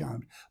many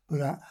times,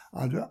 but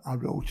I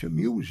wrote a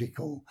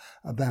musical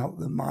about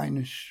the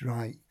miners'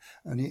 strike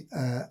and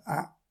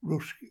at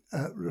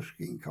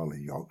Ruskin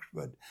College,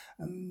 Oxford,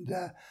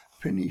 and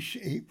finished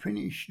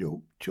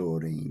up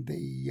touring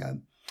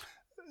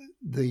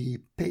the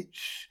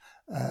pits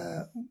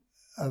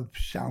of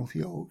South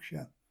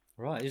Yorkshire.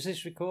 Right, is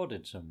this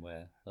recorded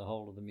somewhere, the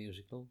whole of the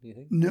musical, do you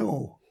think?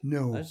 No.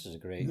 This is a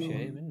great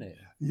shame, isn't it?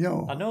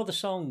 No. I know the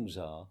songs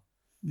are.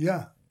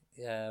 Yeah.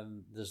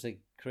 There's the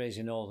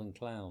Crazy Northern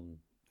Clown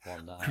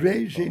one.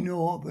 Crazy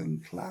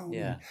Northern Clown.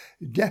 Yeah.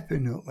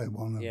 Definitely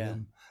one of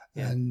them.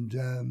 Yeah. And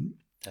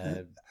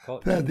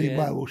Fare Thee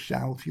Well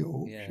South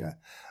Yorkshire.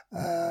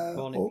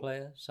 Cornet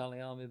Player,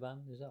 Sally Army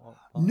Band, is that what?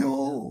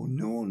 No.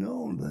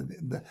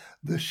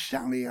 The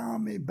Sally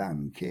Army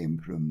Band came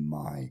from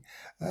my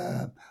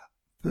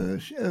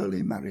first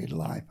early married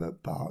life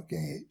at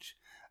Parkgate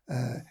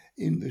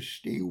in the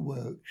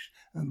steelworks,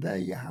 and there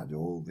you had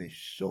all this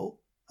soot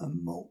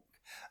and muck,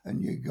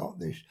 and you got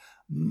this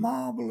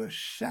marvellous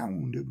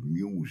sound of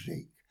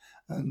music.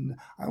 And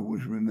I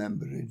always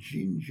remember a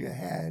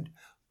ginger-haired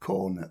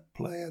cornet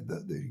player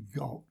that they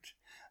got,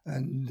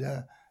 and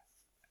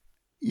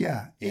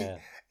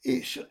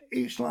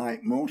it's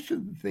like most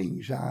of the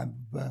things I've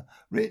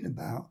written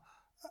about.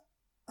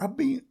 I've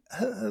been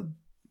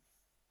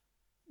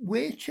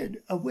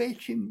waiting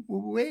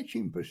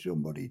for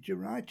somebody to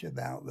write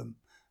about them.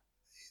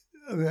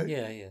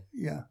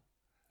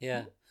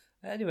 Yeah.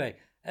 Anyway,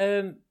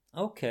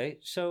 okay.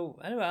 So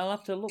anyway, I'll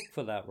have to look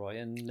for that, Roy,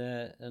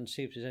 and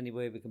see if there's any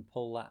way we can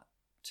pull that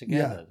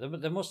together. Yeah.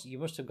 You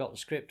must have got the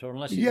script, or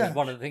unless it was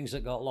one of the things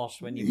that got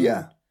lost when you moved.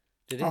 Yeah.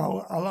 Did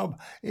it?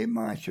 It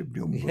might have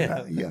done.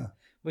 Yeah.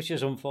 Which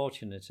is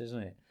unfortunate,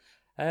 isn't it?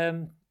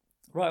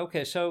 Right.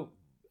 Okay. So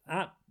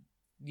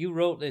you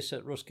wrote this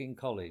at Ruskin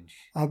College.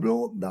 I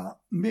wrote that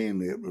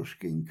mainly at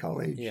Ruskin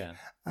College. Yeah.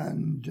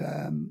 And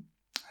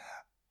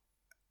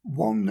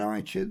one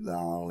night at the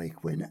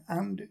Harlequin,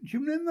 and do you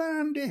remember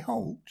Andy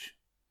Holt?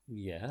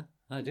 Yeah,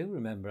 I do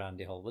remember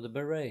Andy Holt with a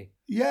beret.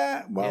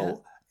 Yeah,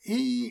 well,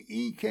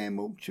 he came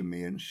up to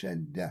me and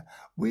said,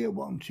 we're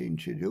wanting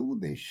to do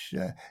this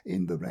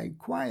in the Red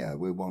Choir.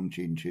 We're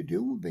wanting to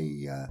do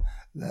the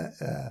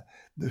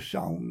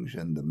songs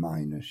and the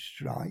miners'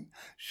 strike.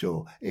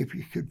 So if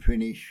you could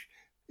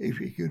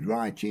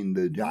write in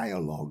the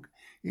dialogue,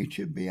 it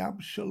would be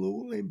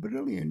absolutely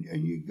brilliant.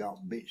 And you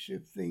got bits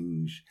of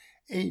things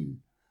in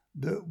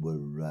that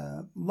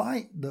were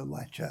like the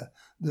letter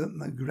that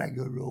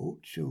MacGregor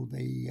wrote to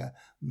the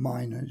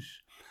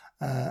miners,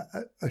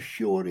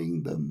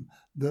 assuring them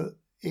that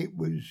it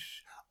was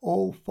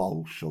all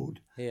falsehood,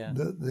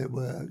 that they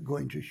were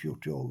going to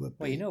shoot all the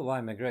people. Well, you know why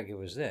MacGregor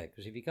was there,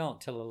 because if you can't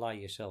tell a lie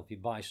yourself, you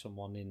buy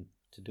someone in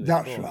to do it.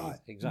 That's for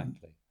right. You.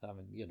 Exactly. I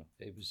mean,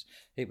 it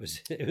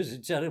was a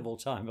terrible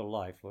time of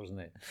life, wasn't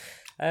it?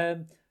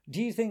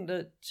 Do you think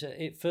that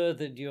it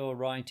furthered your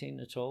writing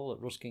at all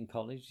at Ruskin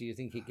College? Do you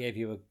think it gave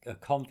you a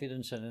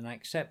confidence and an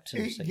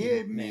acceptance? It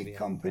gave me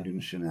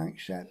confidence and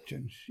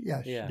acceptance,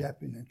 yes,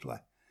 definitely.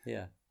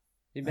 Yeah.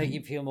 Did it make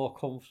you feel more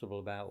comfortable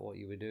about what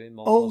you were doing?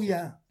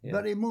 Yeah,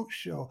 very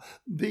much so.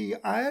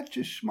 I had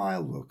to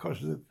smile though,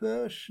 because the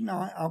first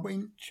night I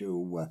went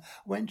to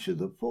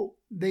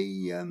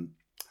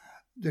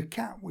the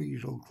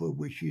Catweasel Club,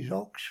 which is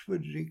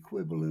Oxford's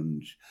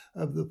equivalent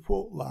of the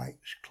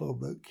Footlights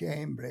Club at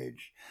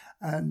Cambridge,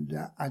 and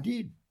I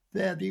did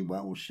Fare Thee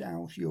Well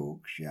South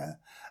Yorkshire,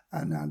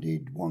 and I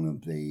did one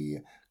of the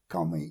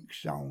comic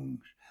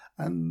songs,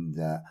 and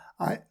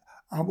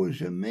I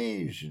was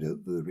amazed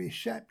at the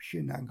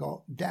reception I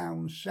got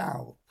down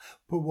south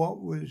for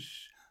what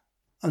was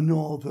a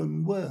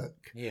northern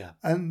work. Yeah.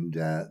 And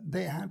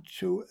they had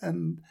to,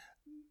 and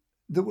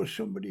there was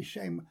somebody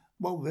saying,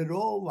 well, they're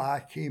all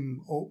like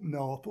him up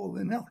north. Well,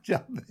 they're not,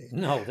 are they?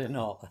 No, they're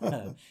not.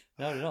 No,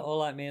 they're not all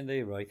like me and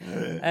thee, Roy.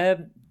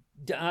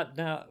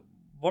 Now,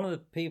 one of the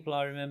people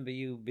I remember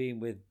you being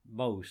with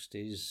most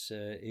is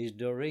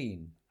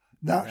Doreen.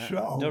 That's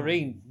right.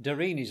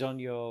 Doreen is on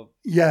the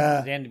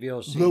end of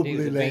your CD, lovely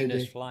the lady.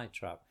 Venus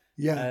Flytrap.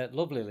 Yeah.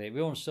 Lovely lady.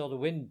 We once saw the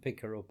wind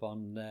pick her up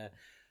on.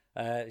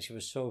 She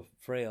was so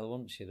frail,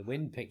 wasn't she? The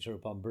wind picked her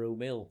up on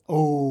Broom Hill.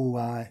 Oh,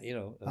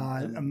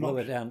 and blew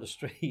her down the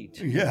street.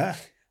 Yeah.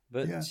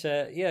 But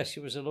she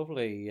was a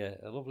lovely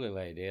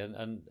lady,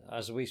 and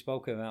as we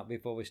spoke about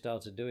before we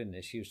started doing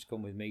this, she used to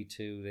come with me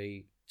to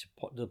the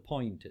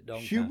Point at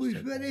Doncaster. She was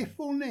very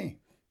funny.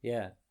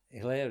 Yeah,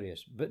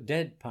 hilarious, but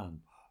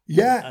deadpan.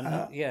 Yeah,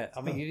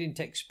 I mean, you didn't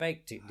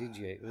expect it, did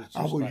you? It was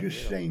I was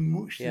just saying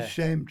much the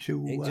same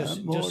to it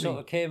just sort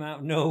of came out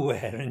of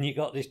nowhere, and you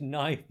got this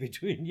knife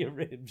between your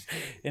ribs,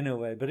 in a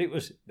way. But it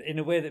was in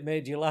a way that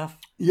made you laugh.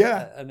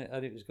 Yeah, and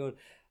it was good.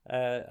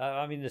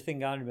 I mean, the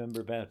thing I remember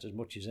about as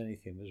much as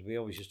anything was we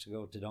always used to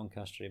go to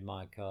Doncaster in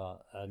my car,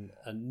 and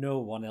no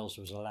one else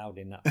was allowed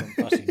in that front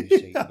passenger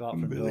seat apart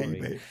from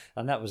Doreen,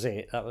 and that was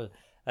it.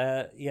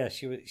 Yeah,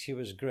 she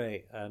was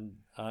great, and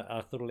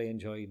I thoroughly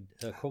enjoyed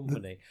her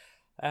company.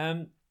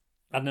 And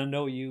I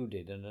know you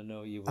did, and I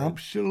know you were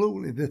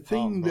Absolutely. The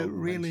thing that heartbroken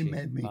when really she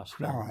made me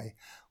passed on. cry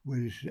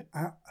was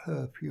at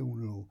her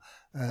funeral,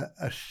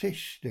 a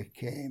sister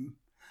came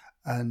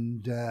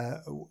and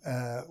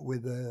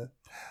with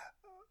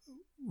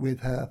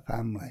her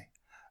family,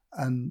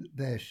 and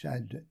they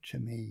said to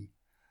me,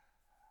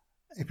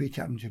 if it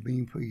hadn't have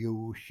been for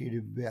you, she'd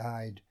have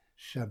died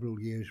several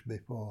years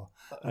before.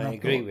 And I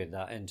agree with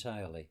that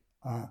entirely.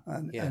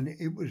 Yeah. And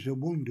it was a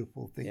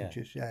wonderful thing Yeah.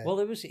 to say. Well,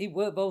 it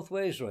worked both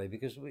ways, Roy,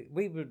 because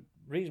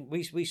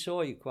we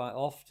saw you quite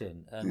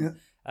often,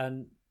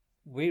 and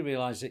we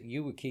realised that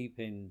you were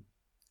keeping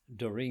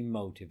Doreen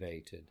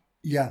motivated.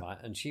 Yeah. Right?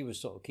 And she was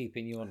sort of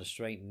keeping you on the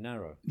straight and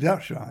narrow.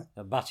 That's right.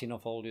 And batting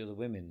off all the other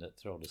women that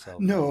throw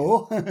themselves.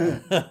 No.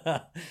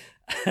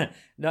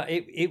 No,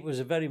 it was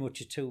a very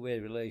much a two-way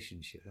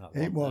relationship. That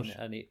one. It was.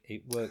 And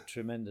it worked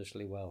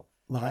tremendously well.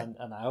 Right.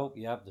 And I hope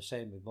you have the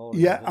same with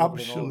Maureen. Yeah, The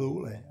lovely absolutely.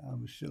 Maureen.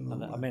 Absolutely.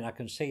 And I mean, I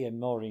can see in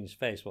Maureen's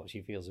face what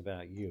she feels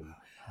about you.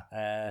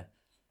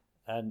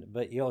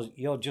 But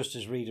you're just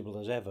as readable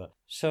as ever.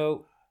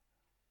 So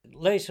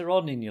later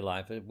on in your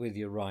life with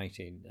your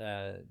writing,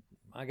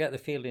 I get the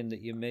feeling that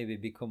you maybe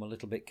become a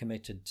little bit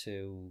committed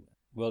to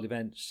world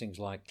events, things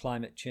like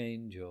climate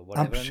change or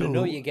whatever. Absolutely. And I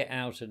know you get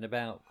out and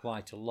about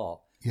quite a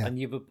lot. Yeah. And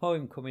you've a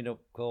poem coming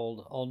up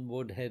called On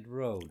Woodhead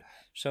Road.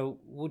 So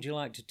would you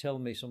like to tell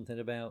me something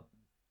about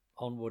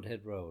On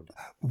Woodhead Road?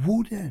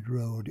 Woodhead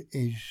Road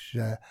is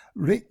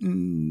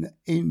written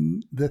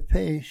in the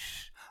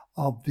face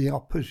of the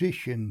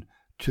opposition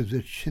to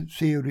the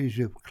theories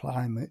of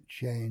climate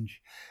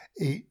change.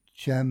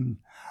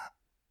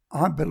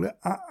 I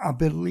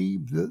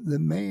believe that the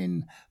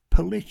main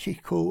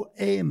political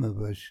aim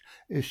of us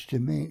is to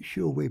make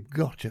sure we've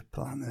got a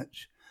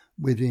planet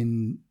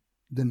within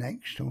the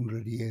next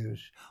 100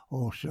 years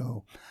or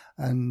so.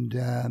 And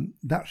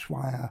that's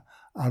why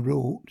I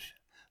wrote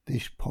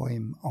this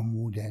poem on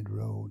Woodhead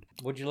Road.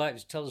 Would you like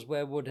to tell us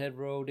where Woodhead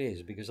Road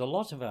is? Because a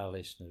lot of our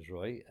listeners,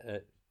 Roy,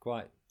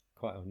 quite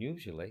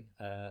unusually,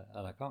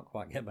 and I can't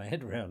quite get my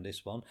head around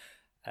this one,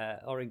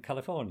 are in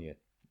California.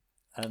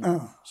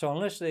 And so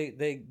unless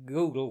they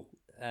Google,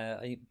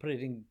 put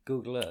it in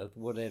Google Earth,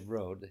 Woodhead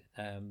Road,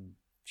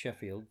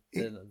 Sheffield,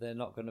 they're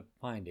not going to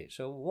find it.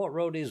 So what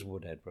road is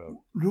Woodhead Road?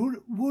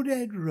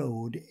 Woodhead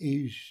Road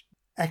is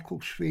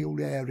Ecclesfield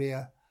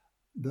area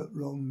that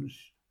runs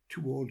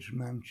towards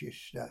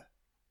Manchester.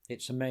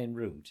 It's a main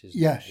route,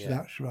 isn't yes, it? Yes,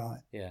 that's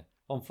right. Yeah.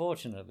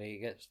 Unfortunately,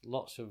 it gets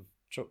lots of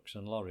trucks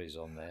and lorries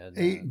on there.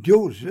 It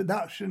does.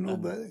 That's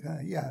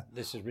another, yeah.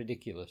 This is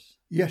ridiculous.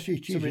 Yes,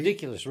 it is. It's a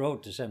ridiculous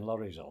road to send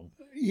lorries on.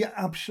 Yeah,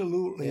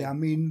 absolutely. Yeah. I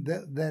mean,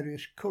 there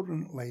is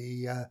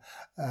currently a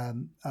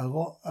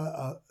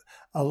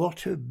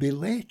lot of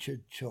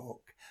belated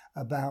talk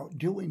about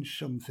doing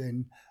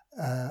something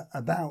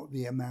about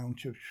the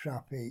amount of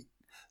traffic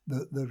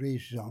that there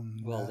is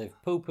on. Well, they've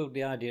poo-pooed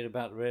the idea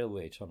about the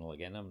railway tunnel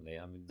again, haven't they?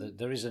 I mean,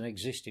 there is an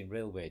existing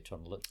railway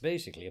tunnel that's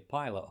basically a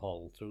pilot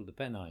hole through the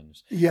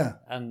Pennines. Yeah.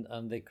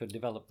 And they could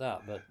develop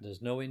that, but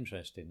there's no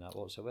interest in that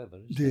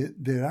whatsoever.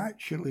 They're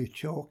actually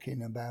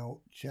talking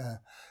about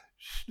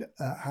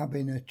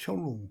having a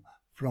tunnel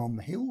from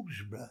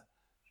Hillsborough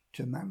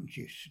to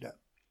Manchester.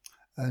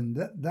 And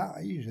that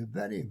is a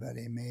very,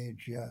 very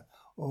major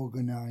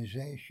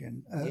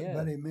organisation,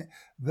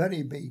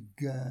 very big.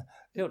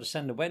 They ought to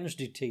send a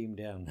Wednesday team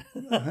down.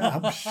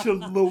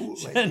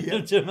 Absolutely. Send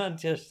them to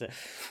Manchester.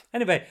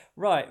 Anyway,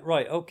 right,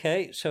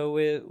 okay. So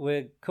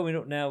we're coming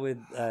up now with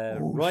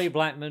Roy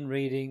Blackman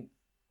reading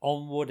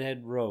On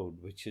Woodhead Road,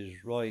 which is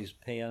Roy's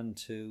paean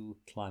to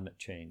climate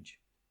change.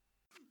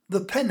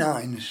 The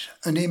Pennines,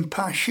 an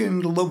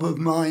impassioned love of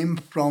mine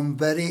from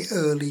very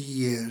early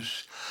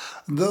years.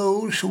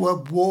 Those who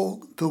have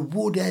walked the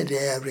Woodhead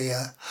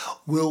area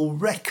will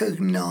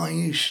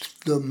recognise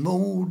the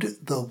mood,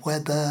 the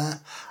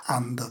weather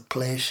and the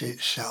place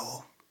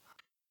itself.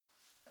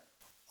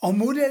 On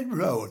Woodhead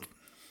Road.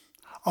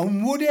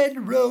 On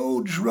Woodhead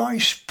Road's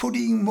rice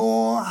pudding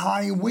moor,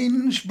 high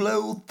winds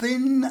blow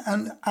thin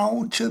and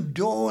out of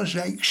doors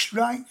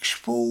extracts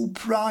full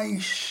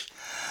price.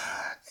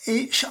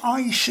 It's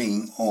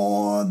icing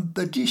o'er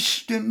the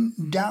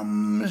distant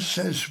dams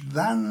as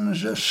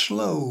vans are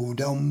slowed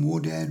on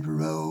Woodhead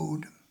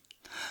Road.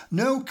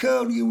 No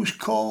curlews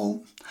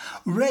call,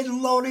 red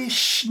lorries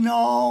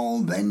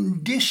snarl, then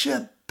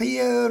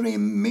disappear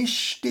in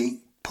mystic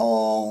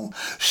pall.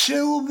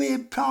 Silver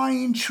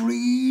pine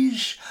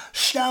trees,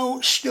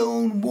 stout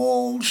stone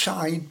walls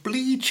hide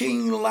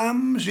bleating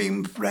lambs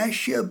in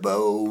fresh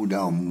abode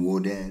on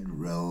Woodhead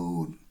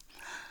Road.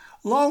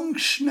 Long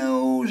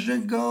snows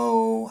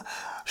ago,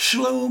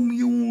 slow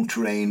mule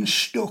trains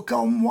stuck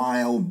on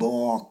Wild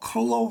Boar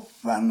Clough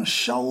and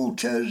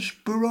Salters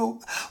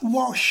Brook,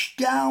 washed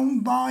down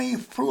by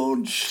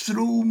floods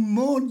through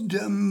mud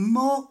and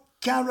muck,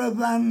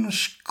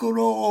 caravans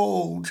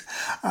crawled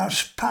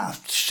as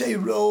paths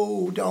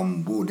erode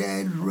on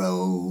Woodhead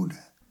Road.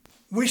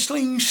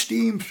 Whistling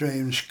steam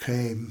trains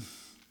came.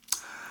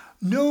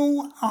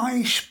 No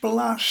ice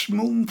blast,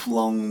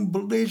 month-long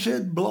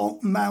blizzard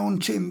block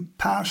mountain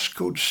pass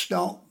could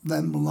stop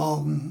them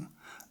long.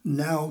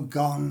 Now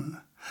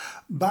gone.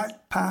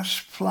 Back past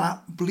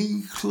flat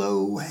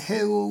Bleaklow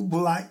Hill,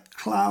 black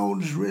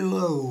clouds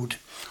reload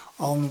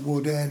on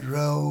Woodhead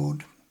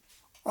Road.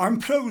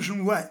 I'm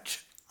frozen wet.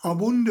 I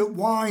wonder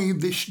why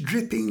this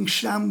dripping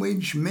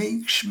sandwich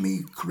makes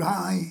me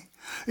cry.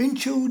 In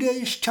 2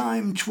 days'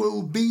 time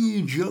 'twill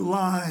be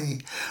July.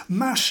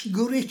 Mass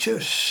gritter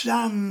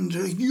sand,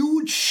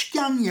 huge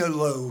scania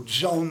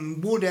loads on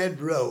Woodhead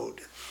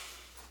Road.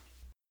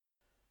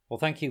 Well,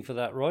 thank you for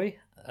that, Roy.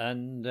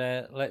 And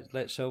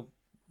let's hope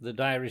the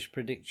diarist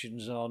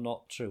predictions are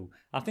not true.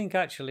 I think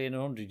actually in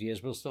 100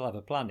 years we'll still have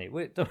a planet.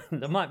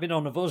 There might be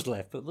none of us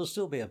left, but there'll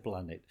still be a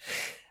planet.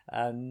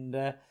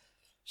 And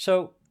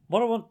so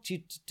what I want you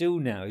to do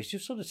now is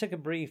just sort of take a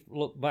brief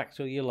look back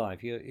through your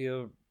life.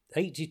 You're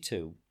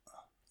 82.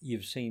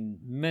 You've seen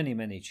many,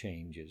 many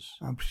changes.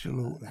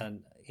 Absolutely.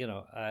 And,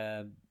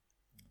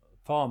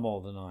 far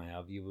more than I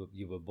have. You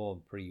were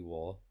born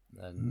pre-war,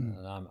 and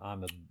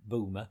I'm a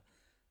boomer.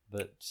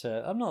 But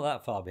I'm not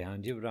that far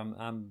behind you, but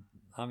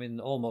I'm in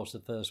almost the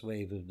first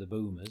wave of the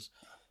boomers.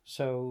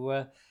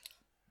 So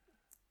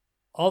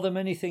are there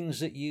many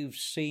things that you've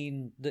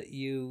seen that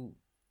you...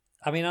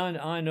 I mean,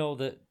 I know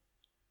that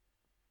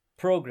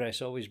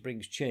progress always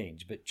brings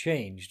change, but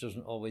change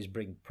doesn't always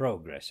bring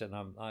progress. And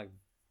I'm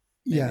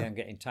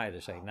getting tired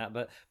of saying that.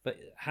 But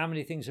how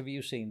many things have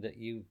you seen that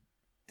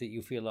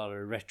you feel are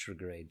a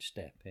retrograde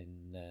step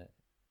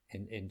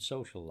in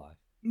social life?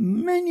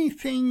 Many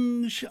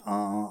things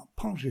are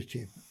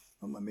positive.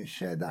 Let me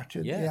say that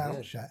at the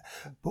outset.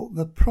 Yeah. But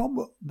the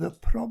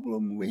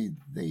problem with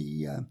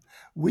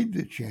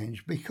the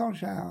change,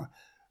 because our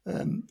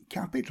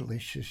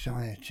capitalist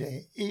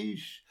society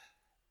is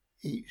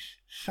it's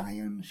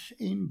science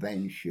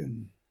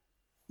invention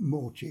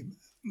motive.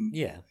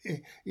 Yeah,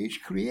 it's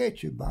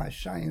created by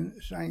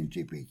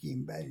scientific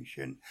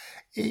invention.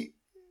 It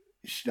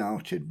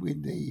started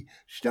with the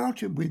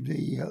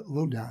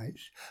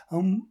Luddites,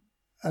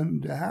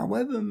 and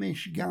however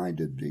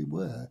misguided they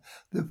were,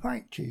 the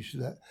fact is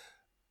that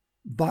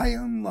by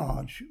and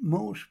large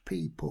most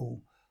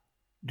people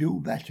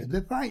do better.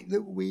 The fact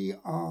that we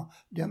are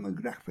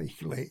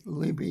demographically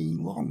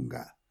living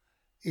longer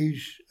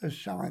is a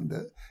sign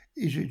that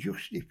is a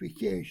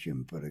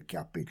justification for a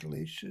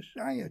capitalist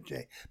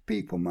society.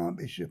 People might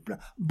be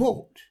surprised,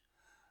 but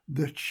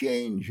the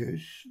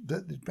changes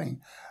that they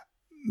bring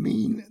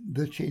mean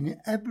that in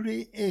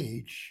every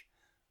age,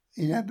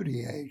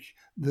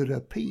 there are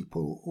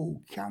people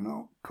who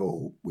cannot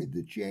cope with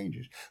the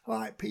changes,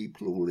 like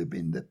people who live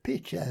in the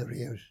pit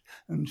areas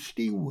and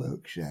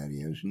steelworks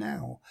areas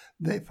now.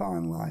 They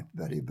find life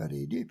very,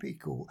 very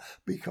difficult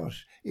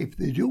because if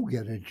they do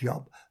get a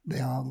job,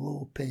 they are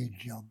low-paid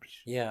jobs.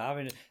 Yeah, I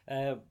mean,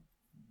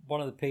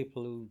 one of the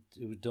people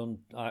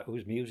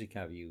whose music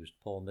I've used,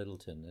 Paul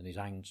Middleton, and his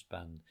Angst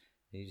band,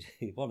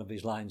 one of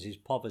his lines is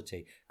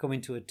poverty.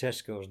 Coming to a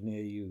Tesco's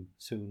near you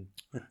soon.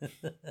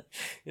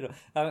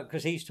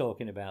 Because he's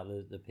talking about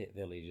the pit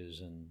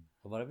villages and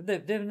whatever.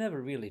 They've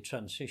never really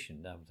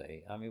transitioned, have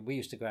they? I mean, we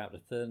used to go out to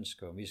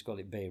Thurnscoe and we used to call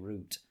it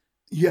Beirut.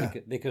 Yeah.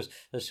 Because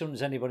as soon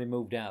as anybody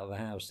moved out of a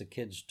house, the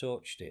kids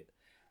torched it.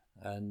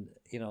 And,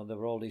 there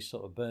were all these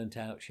sort of burnt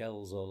out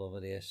shells all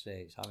over the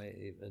estates. I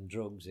mean, and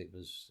drugs, it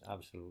was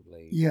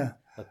absolutely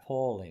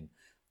appalling.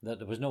 That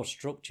there was no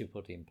structure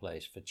put in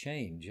place for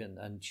change,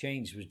 and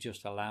change was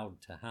just allowed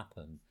to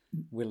happen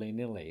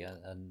willy-nilly,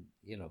 and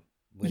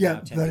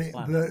without any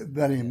planning.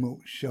 Very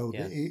much so.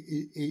 Yeah.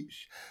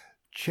 It's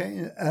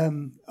change.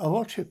 A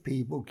lot of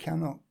people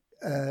cannot,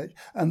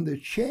 and the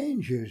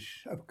changes,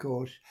 of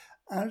course,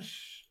 as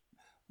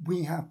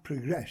we have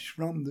progressed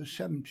from the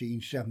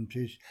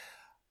 1770s,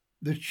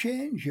 the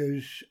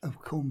changes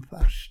have come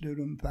faster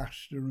and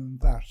faster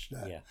and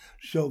faster. Yeah.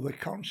 So the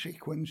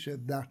consequence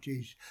of that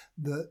is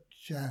that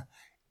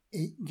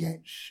it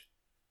gets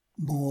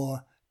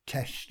more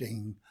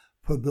testing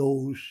for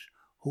those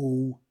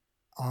who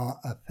are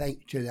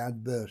affected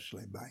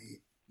adversely by it.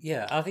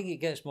 Yeah, I think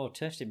it gets more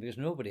testing because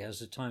nobody has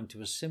the time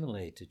to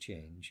assimilate a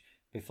change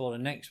before the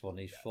next one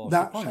is forced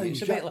upon you.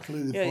 That's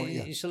exactly the point.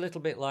 Yeah. It's a little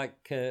bit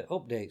like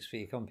updates for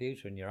your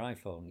computer and your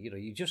iPhone.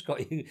 You just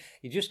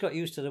got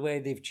used to the way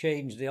they've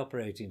changed the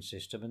operating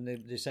system, and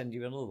they send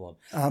you another one.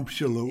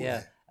 Absolutely.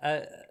 Yeah.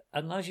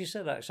 And as you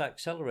said, that's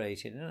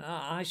accelerating, and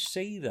I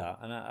see that,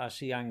 and I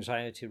see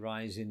anxiety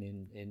rising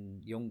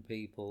in young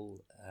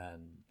people,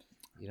 and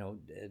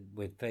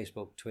with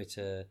Facebook,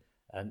 Twitter,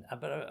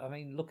 but I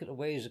mean, look at the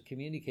ways of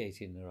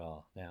communicating there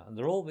are now, and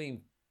they're all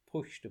being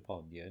pushed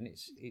upon you, and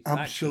it's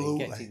actually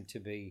getting to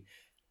be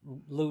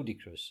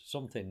ludicrous.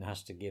 Something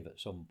has to give at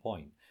some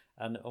point,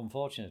 and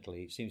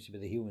unfortunately, it seems to be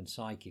the human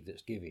psyche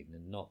that's giving,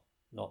 and not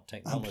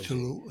technology.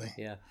 Absolutely.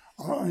 Yeah.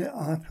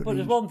 But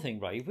there's one thing,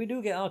 right? If we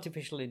do get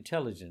artificial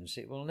intelligence,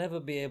 it will never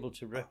be able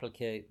to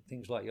replicate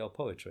things like your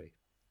poetry.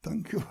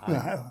 Thank you.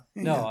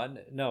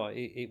 No,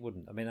 it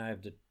wouldn't. I mean, I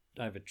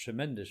have a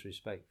tremendous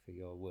respect for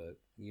your work.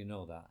 You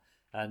know that,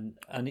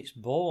 and it's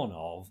born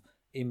of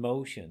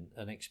emotion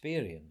and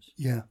experience.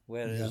 Yeah.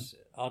 Whereas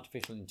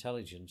artificial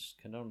intelligence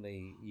can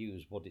only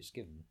use what it's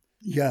given.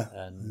 Yeah.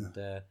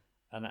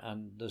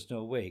 And there's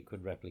no way it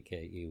could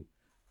replicate you,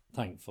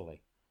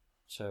 thankfully.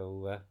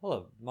 So, well,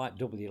 it might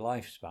double your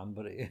lifespan,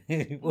 but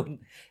it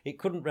wouldn't. It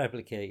couldn't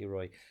replicate you,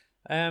 Roy.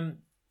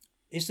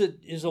 Is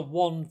there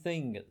one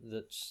thing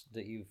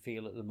that you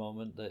feel at the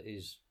moment that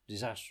is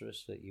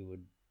disastrous that you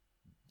would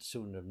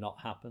sooner have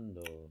not happened,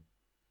 or?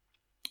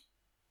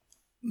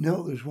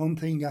 No, there's one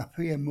thing I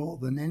fear more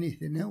than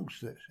anything else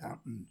that's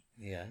happened.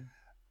 Yeah.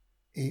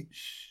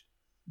 It's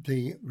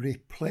the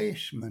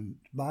replacement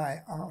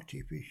by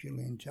artificial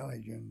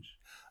intelligence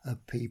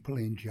of people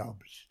in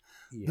jobs.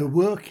 Yeah.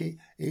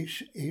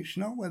 It's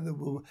not whether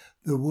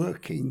the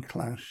working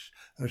class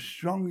are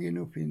strong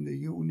enough in the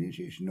unions.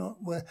 It's not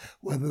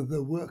whether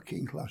the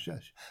working class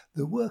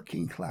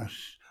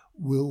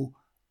will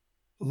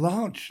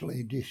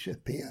largely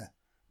disappear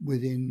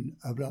within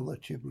a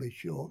relatively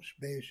short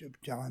space of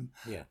time.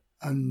 Yeah.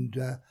 And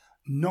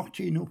not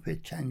enough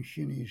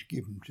attention is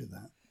given to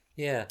that.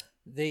 Yeah.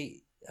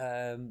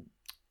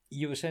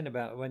 You were saying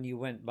about when you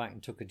went back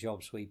and took a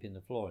job sweeping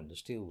the floor in the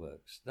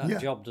steelworks. That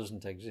job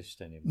doesn't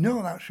exist anymore.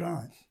 No, that's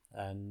right.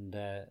 And,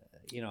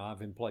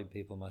 I've employed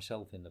people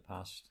myself in the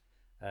past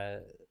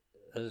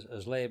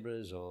as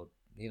labourers or,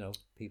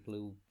 people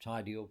who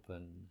tidy up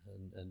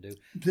and do.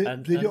 They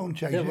don't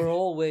exist. There were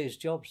always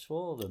jobs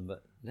for them,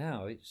 but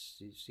now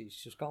it's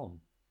just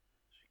gone.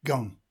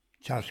 Gone.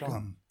 It has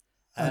gone.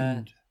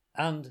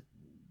 And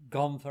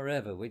gone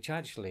forever, which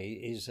actually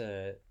is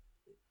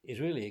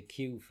really a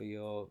cue for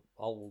your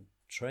old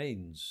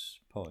Trains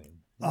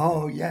poem.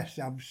 Oh, yes,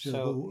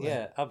 absolutely. So,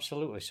 yeah,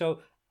 absolutely.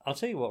 So I'll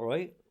tell you what,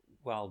 Roy,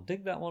 well,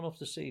 dig that one off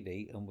the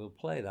CD and we'll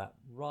play that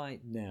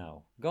right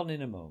now. Gone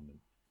in a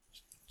moment.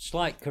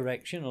 Slight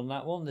correction on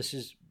that one. This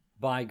is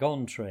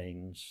Bygone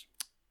Trains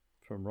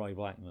from Roy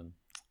Blackman.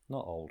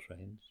 Not Old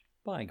Trains,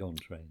 Bygone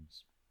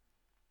Trains.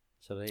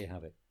 So there you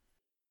have it.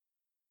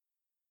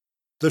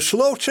 The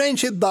slow train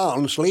to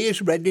Barnsley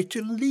is ready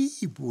to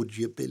leave, would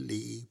you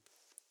believe?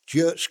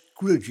 Jerks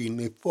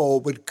grudgingly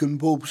forward,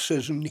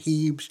 convulses and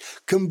heaves,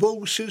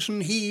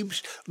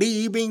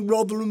 leaving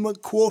Rotherham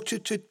at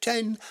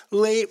 10:15,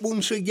 late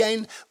once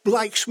again,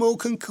 black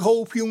smoke and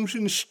coal fumes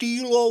and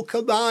steel all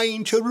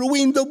combine to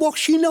ruin the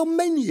washing on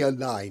many a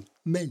line,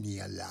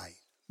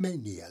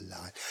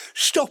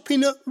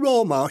 stopping at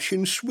Rawmarsh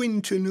and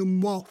Swinton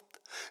and Wath,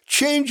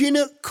 changing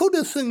at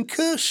Cudworth and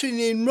cursing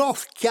in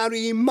wrath,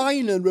 carrying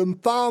miner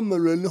and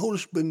farmer and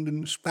husband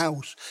and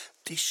spouse.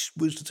 This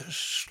was the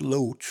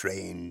slow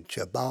train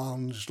to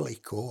Barnsley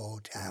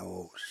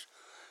Courthouse.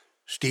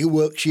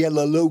 Steelworks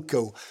yellow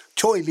loco,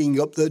 toiling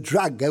up the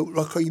drag-out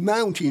rocky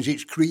mountains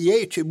it's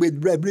created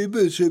with red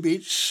rivers of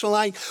its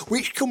slag,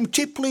 which come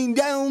tippling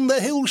down the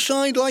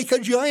hillside like a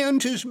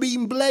giant has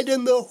been bled,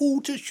 and the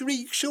hooter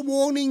shrieks a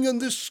warning,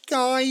 and the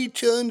sky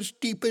turns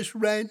deepest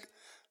red.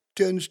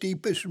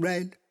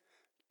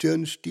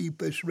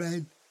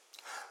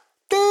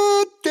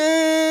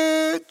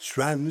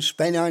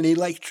 Transpennine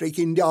electric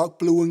in dark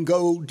blue and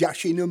gold,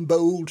 dashing and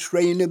bold,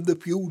 train of the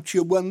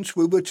future once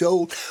we were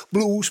told.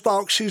 Blue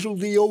sparks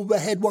sizzled the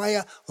overhead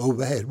wire.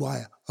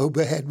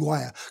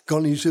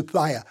 Gone is the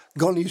fire,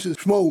 gone is the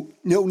smoke,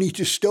 no need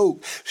to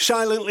stoke.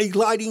 Silently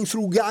gliding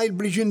through guide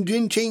bridge and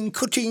dinting,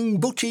 cutting,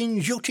 butting,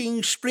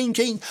 jutting,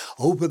 sprinting.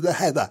 Over the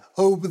heather,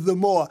 over the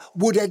moor,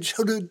 Woodhead's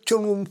hooded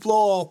tunnel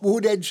floor,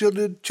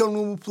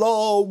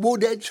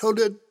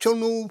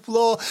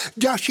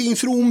 dashing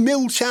through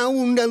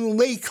Milltown and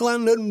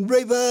Lakeland and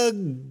river,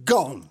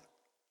 gone.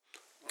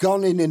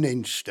 Gone in an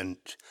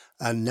instant,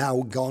 and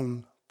now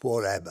gone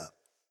forever.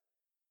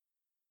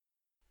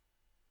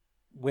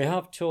 We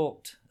have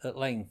talked at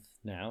length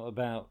now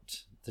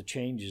about the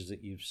changes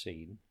that you've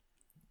seen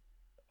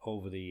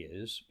over the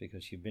years,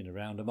 because you've been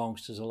around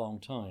amongst us a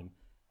long time,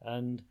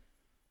 and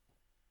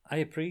I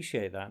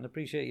appreciate that and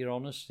appreciate your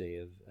honesty,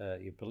 of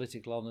your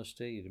political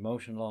honesty, your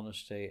emotional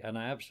honesty, and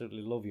I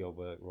absolutely love your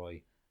work,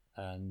 Roy,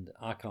 and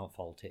I can't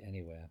fault it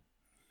anywhere.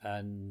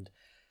 And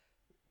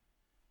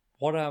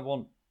what I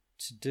want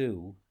to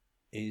do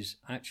is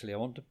actually I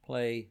want to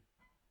play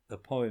a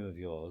poem of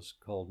yours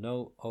called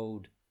No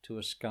Ode to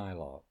a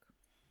Skylark,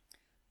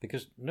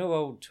 because No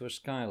Ode to a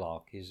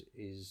Skylark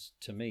is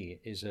to me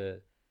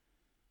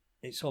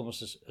it's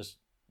almost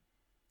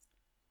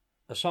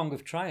a song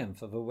of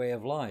triumph of a way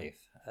of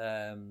life,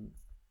 and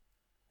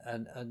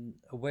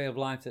a way of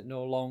life that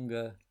no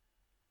longer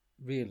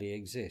really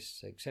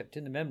exists except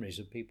in the memories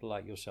of people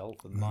like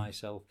yourself and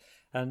myself.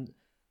 And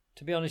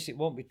to be honest, it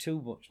won't be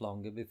too much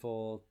longer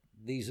before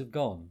these have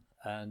gone,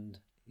 and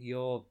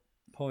your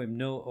poem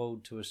No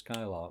Ode to a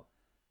Skylark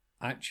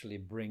actually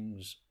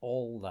brings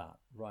all that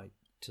right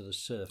to the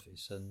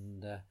surface,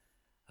 and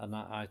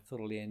I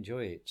thoroughly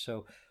enjoy it.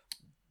 So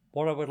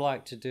what I would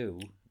like to do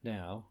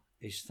now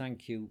is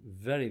thank you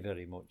very,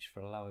 very much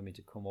for allowing me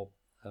to come up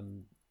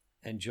and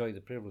enjoy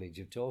the privilege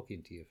of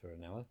talking to you for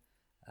an hour,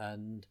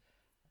 and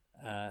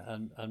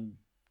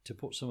to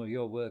put some of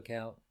your work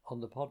out on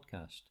the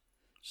podcast.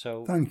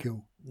 So thank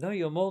you. No,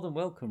 you're more than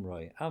welcome,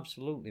 Roy.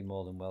 Absolutely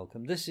more than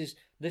welcome. This is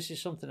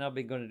something I've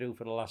been going to do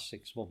for the last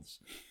 6 months,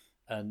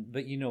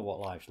 but you know what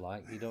life's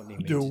like. You don't need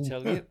me to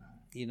tell you.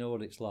 You know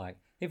what it's like.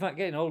 In fact,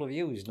 getting hold of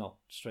you is not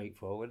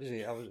straightforward, is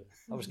it?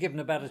 I was given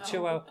about a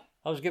 2 hour.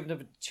 I was given a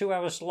 2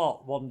 hour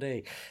slot one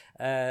day,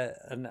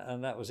 and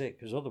that was it.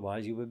 Because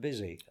otherwise, you were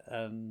busy,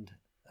 and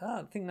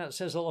I think that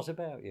says a lot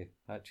about you.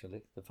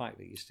 Actually, the fact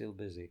that you're still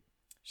busy.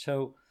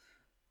 So,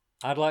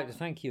 I'd like to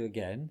thank you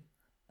again,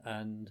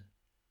 and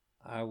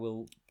I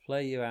will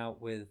play you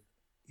out with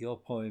your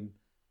poem,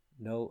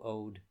 No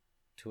Ode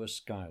to a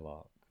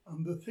Skylark.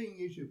 And the thing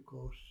is, of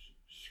course,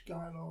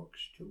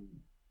 skylarks too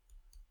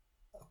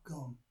have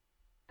gone.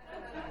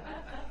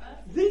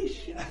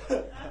 This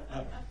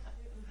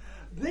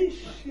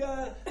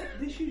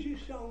is a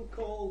song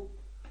called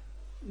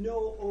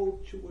No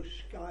Ode to a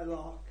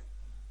Skylark,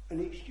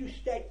 and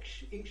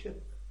it's a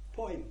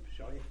poem,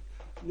 sorry,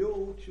 No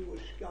Ode to a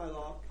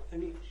Skylark,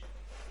 and it's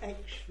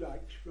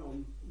extracts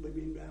from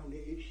Living Round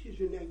Here. This is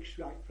an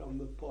extract from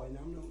the poem.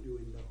 I'm not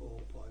doing the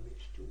whole poem,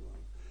 it's too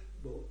long,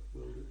 but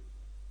we'll do.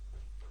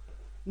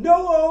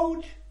 No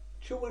ode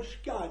to a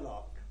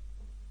skylark,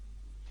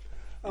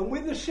 and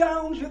with the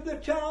sounds of the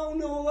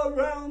town all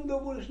around, there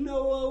was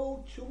no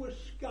ode to a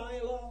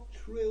skylark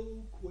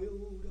trill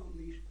quilled on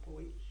this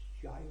poet's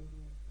giant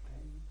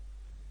pen.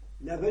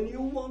 Never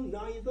knew one,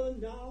 neither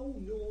now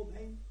nor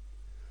then.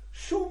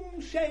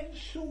 Some said,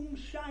 some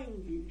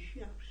sang in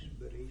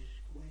Shaftesbury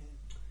Square.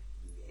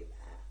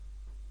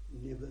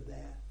 Never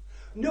there.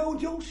 No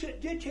dulcet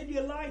ditty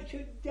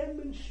delighted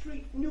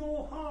demonstrate,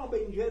 no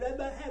harbinger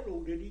ever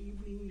heralded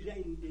evening's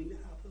end in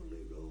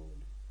Hatherley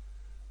Road.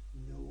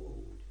 No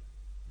ode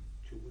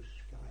to a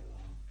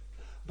skylark.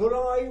 But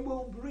I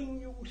will bring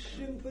you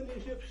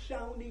symphonies of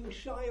sounding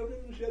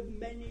sirens of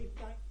many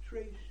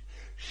factories.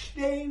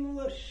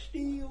 Stainless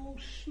steel,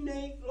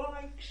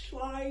 snake-like,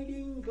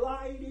 sliding,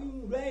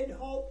 gliding,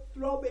 red-hot,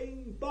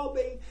 throbbing,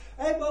 bobbing,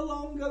 ever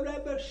longer,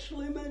 ever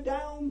slimmer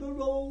down the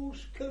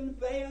rolls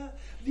conveyor,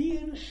 the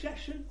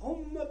incessant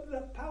hum of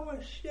the power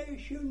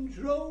station,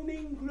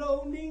 droning,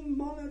 groaning,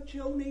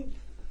 monotoning,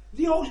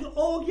 the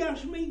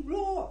orgasmic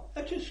roar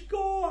at a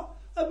score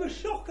of a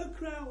soccer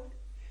crowd,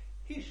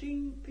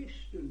 hissing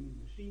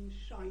pistons,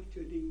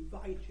 incited,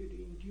 invited,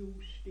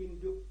 induced,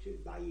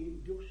 inducted by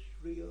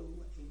industrial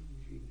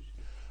engines.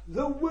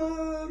 The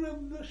whir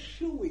of the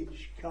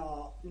sewage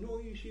cart,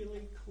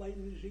 noisily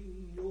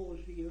cleansing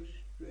nauseous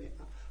stray.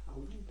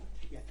 I'll do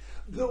that again.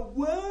 The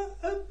whir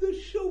of the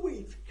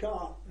sewage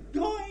cart,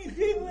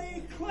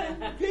 noisily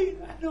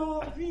cleansing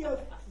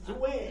nauseous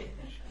sways,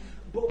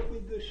 but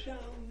with the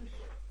sounds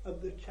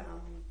of the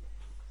town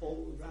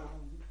all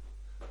round.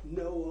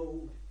 No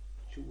ode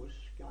to a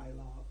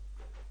skylark.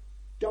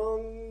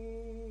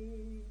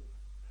 Dong!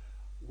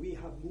 We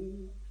have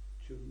moved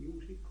to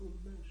musical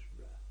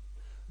Mesra.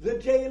 The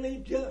daily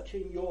dirt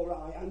in your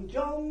eye, and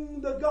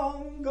dong the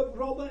gong of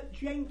Robert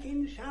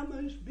Jenkins'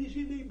 hammers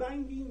busily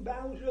banging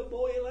Bowser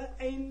boiler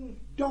ends.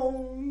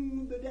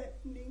 Dong the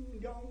deafening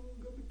dong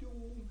of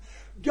doom.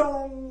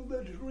 Dong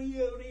the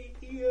dreary,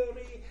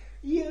 eerie,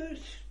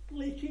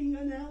 ear-splitting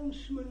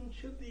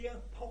announcement of the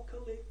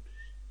apocalypse.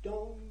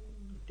 Dong,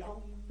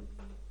 dong,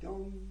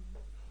 dong,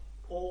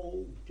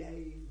 all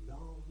day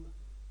long.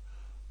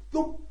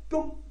 Thump,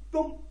 thump,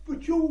 thump,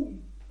 ba-choom,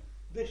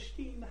 the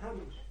steam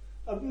hammers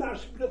of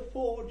Masborough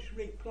Ford's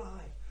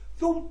reply.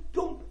 Thump,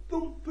 thump,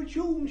 thump,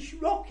 ba-choom,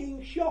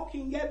 rocking,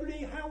 shocking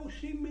every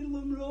house in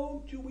Midland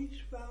Road to its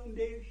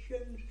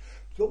foundations.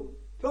 Thump,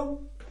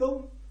 thump,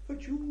 thump,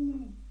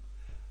 ba-choom.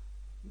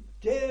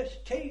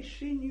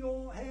 Taste in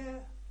your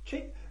hair,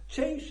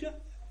 taste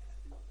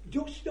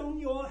dust on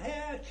your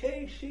hair,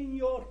 taste in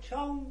your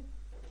tongue.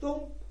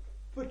 Thump,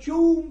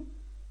 ba-choom,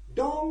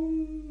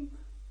 dong.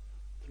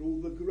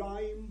 Through the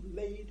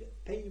grime-laid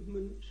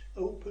pavement's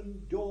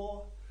open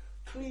door,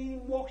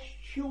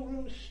 clean-washed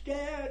children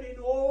stared in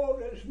awe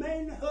as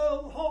men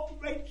hurl hot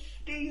red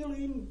steel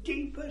in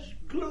deepest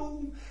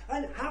gloom,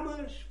 and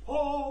hammers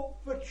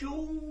fall for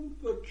choom,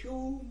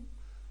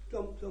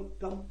 thump, thump,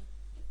 thump,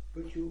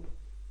 for choom.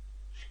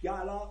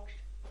 Skylarks,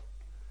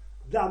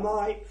 they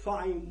might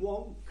find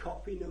one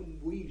coughing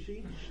and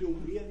wheezing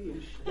somewhere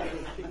instead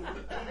of singing.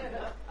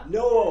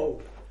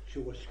 No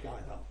to a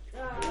skylark.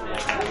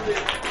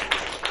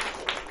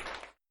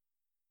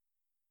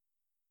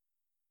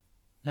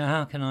 Now,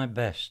 how can I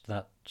best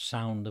that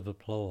sound of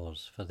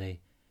applause for the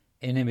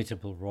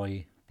inimitable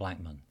Roy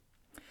Blackman?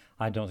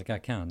 I don't think I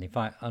can. In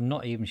fact, I'm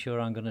not even sure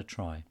I'm going to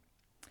try.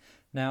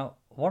 Now,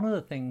 one of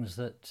the things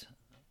that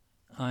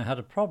I had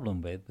a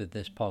problem with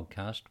this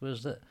podcast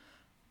was that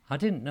I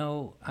didn't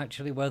know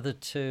actually whether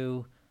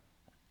to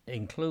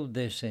include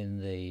this in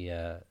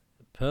the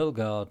Pearl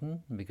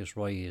Garden, because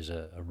Roy is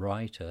a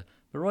writer,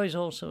 but Roy's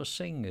also a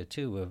singer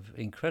too of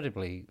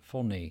incredibly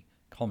funny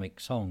comic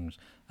songs,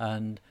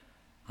 and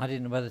I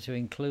didn't know whether to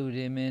include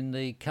him in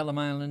the Kellam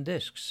Island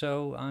discs,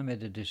 so I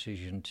made a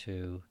decision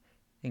to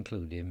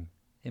include him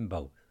in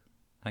both.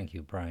 Thank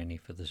you, Bryony,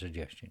 for the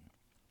suggestion.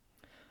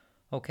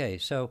 Okay,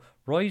 so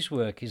Roy's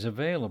work is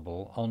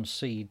available on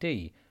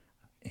CD.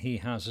 He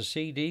has a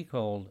CD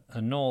called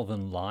A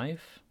Northern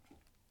Life.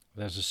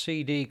 There's a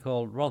CD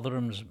called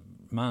Rotherham's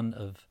Man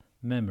of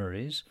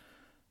Memories.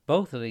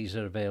 Both of these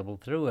are available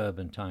through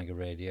Urban Tiger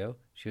Radio.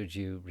 Should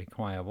you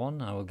require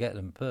one, I will get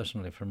them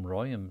personally from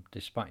Roy and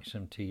dispatch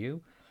them to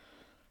you.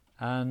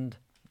 And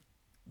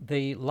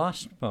the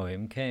last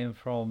poem came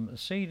from a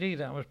CD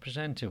that I was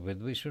presented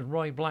with, which was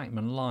Roy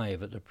Blackman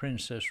live at the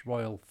Princess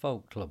Royal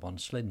Folk Club on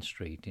Slyn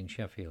Street in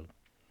Sheffield,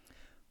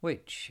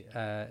 which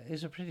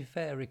is a pretty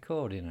fair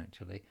recording,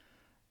 actually.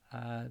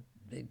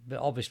 But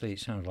obviously it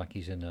sounds like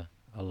he's in a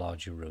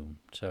larger room.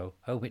 So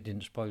I hope it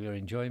didn't spoil your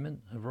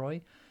enjoyment of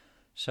Roy.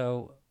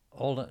 So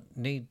all that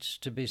needs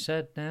to be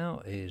said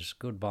now is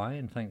goodbye,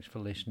 and thanks for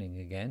listening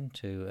again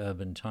to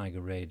Urban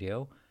Tiger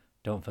Radio.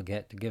 Don't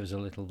forget to give us a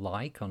little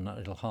like on that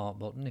little heart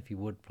button, if you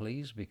would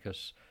please,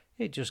 because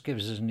it just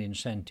gives us an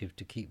incentive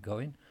to keep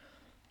going.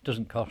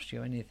 Doesn't cost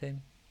you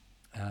anything,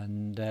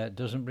 and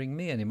doesn't bring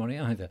me any money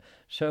either.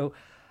 So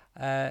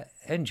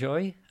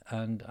enjoy,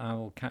 and I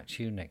will catch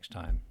you next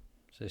time.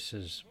 This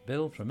is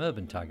Bill from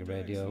Urban Tiger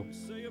Radio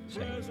saying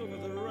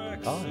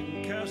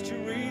bye. Cast your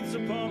wreaths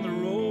upon the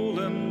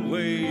rolling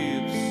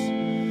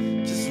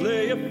waves. Just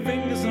lay your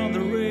fingers on the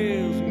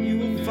rails, and you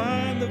will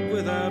find that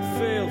without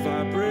fail,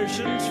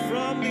 vibrations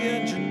from the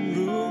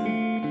engine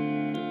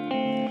room,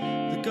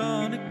 they're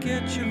gonna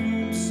get you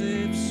home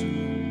safe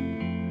soon.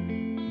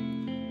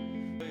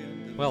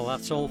 Well,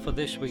 that's all for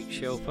this week's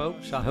show,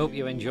 folks. I hope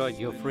you enjoyed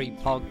your free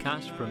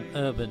podcast from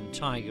Urban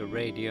Tiger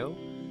Radio.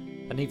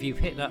 And if you've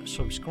hit that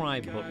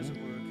subscribe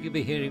button, you'll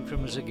be hearing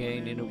from us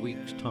again in a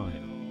week's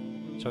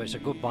time. So it's a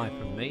goodbye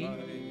from me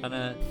and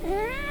a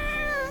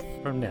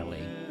from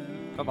Nelly.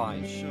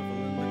 Bye-bye.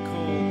 Shoveling the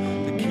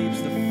coal that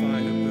keeps the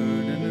fire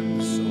burning in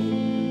the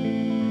soul.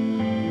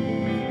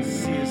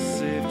 Sea is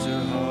safe to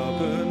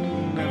harbor.